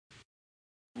not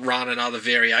run another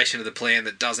variation of the plan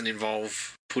that doesn't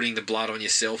involve putting the blood on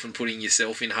yourself and putting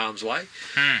yourself in harm's way?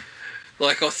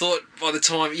 Like, I thought by the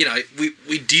time, you know,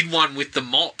 we did one with the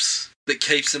mops that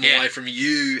keeps them away from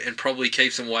you and probably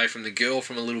keeps them away from the girl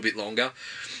from a little bit longer.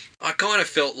 I kind of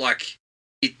felt like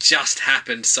it just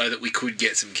happened so that we could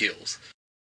get some kills.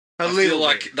 I feel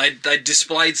like they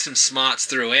displayed some smarts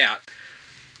throughout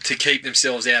to keep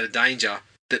themselves out of danger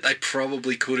that they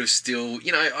probably could have still,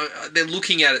 you know, they're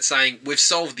looking at it saying, we've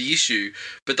solved the issue,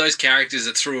 but those characters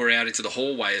that threw her out into the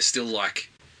hallway are still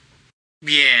like,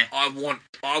 yeah, I want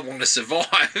to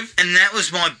survive. And that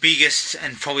was my biggest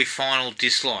and probably final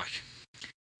dislike.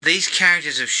 These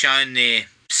characters have shown their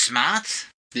smarts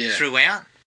throughout,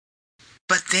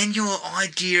 but then your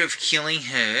idea of killing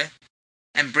her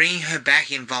and bringing her back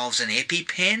involves an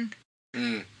EpiPen?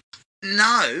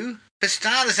 No. For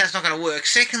starters, that's not going to work.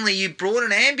 Secondly, you brought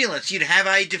an ambulance. You'd have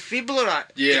a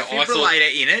defibrillator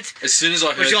in it. As soon as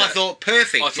I heard which I thought,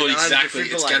 perfect. I thought exactly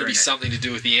it's going to be something to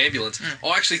do with the ambulance.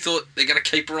 I actually thought they're going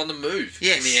to keep her on the move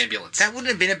in the ambulance. That wouldn't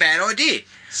have been a bad idea.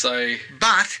 So,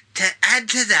 but to add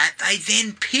to that, they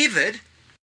then pivot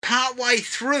partway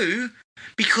through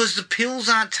because the pills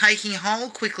aren't taking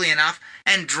hold quickly enough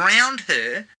and drowned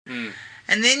her.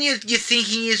 And then your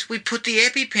thinking is, we put the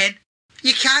EpiPen.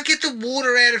 You can't get the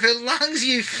water out of her lungs,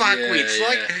 you fuckwits. Yeah.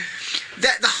 Like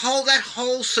that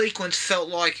whole sequence felt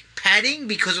like padding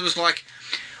because it was like,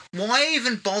 why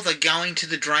even bother going to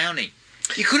the drowning?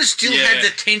 You could have still had the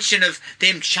tension of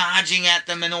them charging at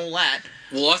them and all that.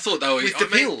 Well, I thought they were with the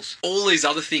pills. All these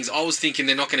other things, I was thinking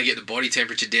they're not going to get the body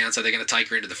temperature down, so they're going to take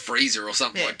her into the freezer or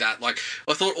something like that. Like,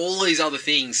 I thought all these other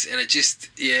things, and it just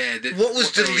what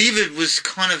was delivered was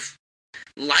kind of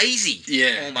lazy.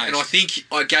 Yeah, almost. And I think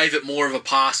I gave it more of a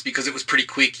pass because it was pretty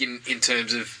quick in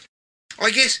terms of.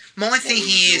 I guess my thinking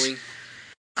is,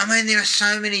 I mean, there are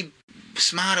so many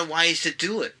smarter ways to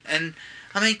do it, and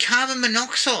I mean, carbon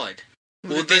monoxide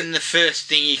would have been the first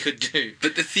thing you could do.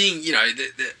 But the thing, you know,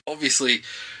 obviously,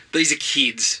 these are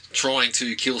kids trying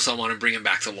to kill someone and bring them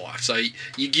back to life. So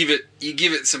you give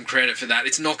it some credit for that.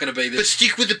 It's not going to be But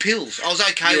stick with the pills. I was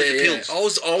okay with the pills. I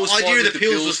was the idea of the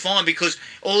pills was fine because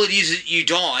all it is you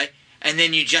die and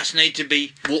then you just need to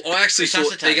be. Well, I actually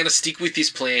thought they're going to stick with this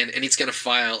plan and it's going to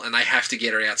fail and they have to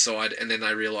get her outside and then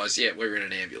they realise, we're in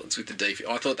an ambulance with the DV.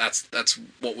 I thought that's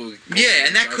what we.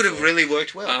 And that could have really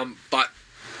worked well. But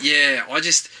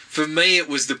for me, it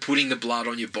was the putting the blood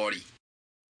on your body.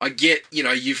 I get, you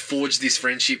know, you've forged this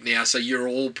friendship now, so you're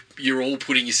all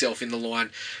putting yourself in the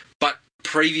line. But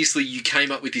previously, you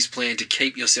came up with this plan to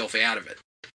keep yourself out of it,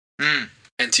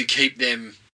 and to keep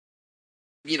them.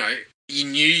 You know, you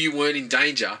knew you weren't in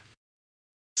danger,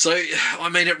 so I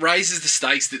mean, it raises the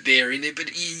stakes that they're in it. But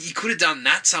you could have done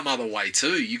that some other way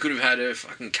too. You could have had her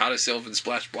fucking cut herself and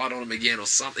splash blood on them again or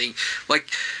something. Like,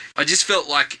 I just felt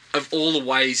like of all the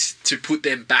ways to put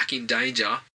them back in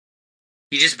danger.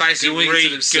 You just basically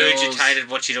regurgitated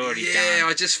what you'd already done. Yeah,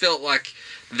 I just felt like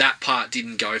that part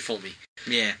didn't go for me.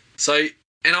 Yeah. So,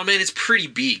 and I mean, it's pretty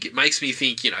big. It makes me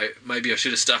think, you know, maybe I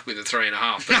should have stuck with the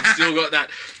 3.5. But I've still got that.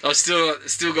 I've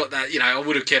still got that. You know, I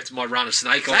would have kept my run of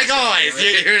Snake Eyes. Snake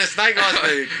Eyes. You're in a Snake Eyes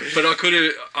mood. But I could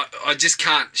have. I just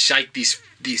can't shake this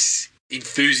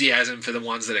enthusiasm for the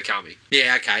ones that are coming.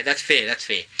 Yeah. Okay. That's fair.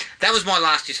 That was my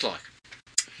last dislike.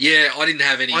 Yeah, I didn't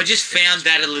have any. I just found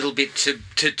that a little bit to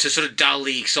sort of dull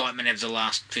the excitement of the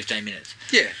last 15 minutes.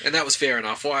 Yeah, and that was fair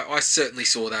enough. I certainly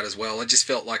saw that as well. I just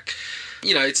felt like,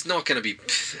 you know, it's not going to be.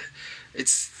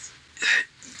 It's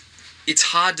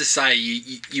hard to say.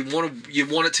 You want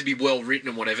it to be well written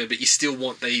and whatever, but you still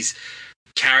want these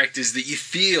characters that you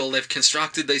feel they've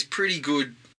constructed these pretty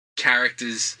good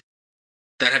characters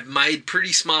that have made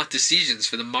pretty smart decisions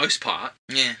for the most part.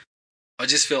 Yeah. I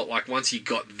just felt like once you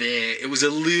got there, it was a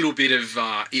little bit of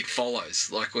It Follows,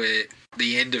 like where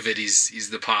the end of it is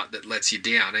the part that lets you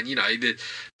down. And, you know,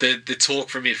 the talk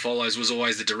from It Follows was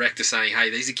always the director saying,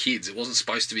 hey, these are kids. It wasn't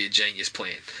supposed to be a genius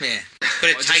plan. Yeah. But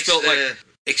it takes the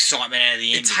excitement out of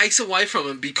the end. It takes away from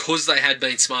them because they had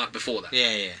been smart before that.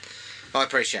 Yeah. I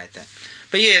appreciate that.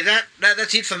 But yeah,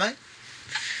 that's it for me.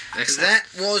 Excellent. That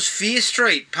was Fear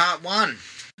Street, Part 1.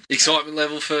 Excitement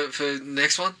level for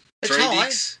next one? It's 3 high.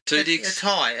 dicks? 2 dicks? It's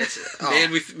high. It's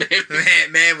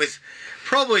man with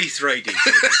Probably 3 digits.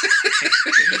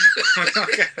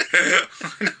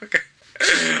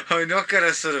 I'm not going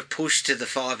to sort of push to the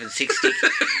 5 and 6 stick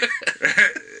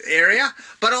area,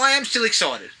 but I am still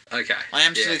excited. Okay. I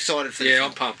am still excited for the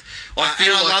film. I'm pumped.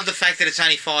 I love the fact that it's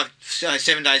only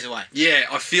 7 days away. Yeah,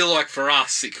 I feel like for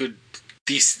us, it could.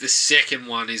 The second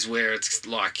one is where it's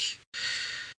like,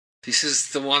 this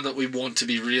is the one that we want to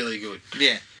be really good.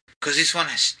 Yeah. Because this one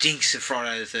stinks of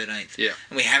Friday the 13th. Yeah.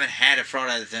 And we haven't had a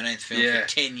Friday the 13th film for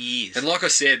 10 years. And like I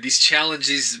said, this challenge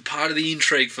is part of the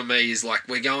intrigue for me, is like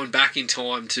we're going back in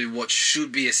time to what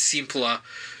should be a simpler,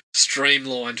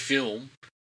 streamlined film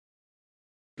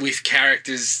with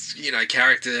characters,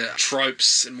 character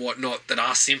tropes and whatnot that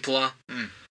are simpler,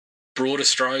 broader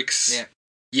strokes. Yeah.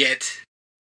 Yet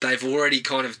they've already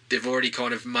kind of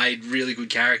made really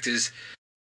good characters.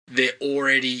 They're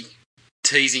already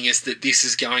teasing us that this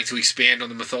is going to expand on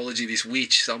the mythology of this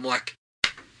witch. So I'm like,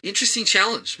 interesting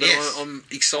challenge. But yes. I'm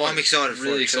excited. I'm excited for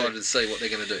really it excited too. to see what they're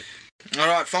going to do. All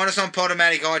right, find us on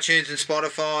Podomatic, iTunes and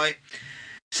Spotify.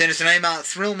 Send us an email at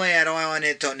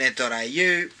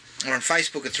thrillme@iinet.net.au or on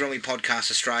Facebook at Thrill Me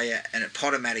Podcast Australia and at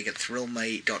Podomatic at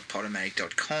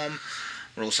thrillme.podomatic.com.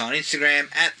 We're also on Instagram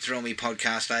at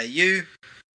thrillmepodcastau.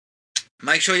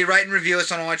 Make sure you rate and review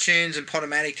us on iTunes and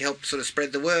Podomatic to help sort of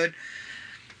spread the word.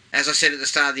 As I said at the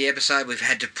start of the episode, we've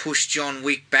had to push John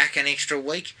Wick back an extra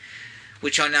week,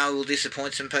 which I know will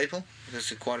disappoint some people, because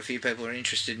quite a few people are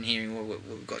interested in hearing what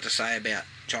we've got to say about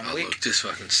John Wick. Look, just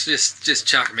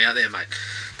chuck them out there, mate.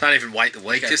 Don't even wait the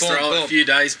week. Okay, just boom, throw it boom. a few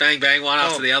days, bang, bang, one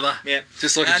after the other. Yeah.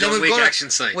 Just like a And then John we've Wick got action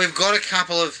scene. We've got a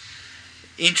couple of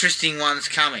interesting ones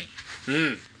coming.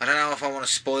 Mm. I don't know if I want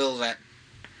to spoil that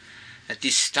at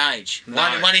this stage. No.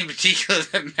 One in particular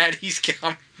that Maddie's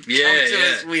come to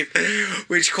us with,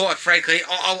 which quite frankly,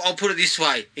 I'll put it this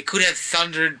way, it could have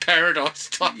Thunder in Paradise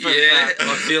type of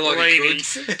I feel like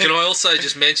leanings. it could. Can I also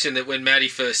just mention that when Maddie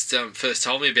first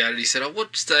told me about it, he said, I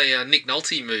watched a Nick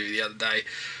Nolte movie the other day.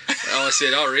 I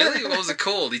said, oh really? What was it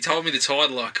called? He told me the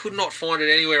title. I could not find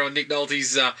it anywhere on Nick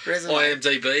Nolte's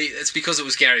IMDb. It's because it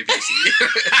was Gary Busey.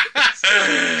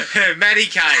 Maddie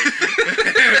K,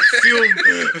 film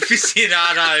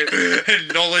aficionado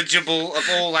and knowledgeable of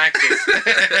all actors.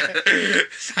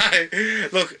 So,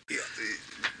 look,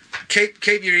 keep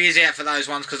your ears out for those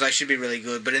ones because they should be really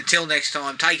good. But until next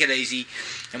time, take it easy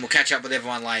and we'll catch up with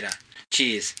everyone later.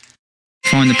 Cheers.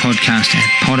 Find the podcast at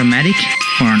Podomatic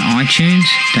or on iTunes.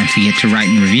 Don't forget to rate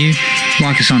and review.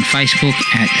 Like us on Facebook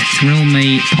at Thrill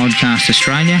Me Podcast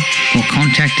Australia or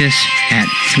contact us at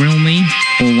thrillme,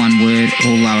 all one word,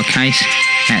 all lowercase,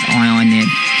 at iinet.net.au.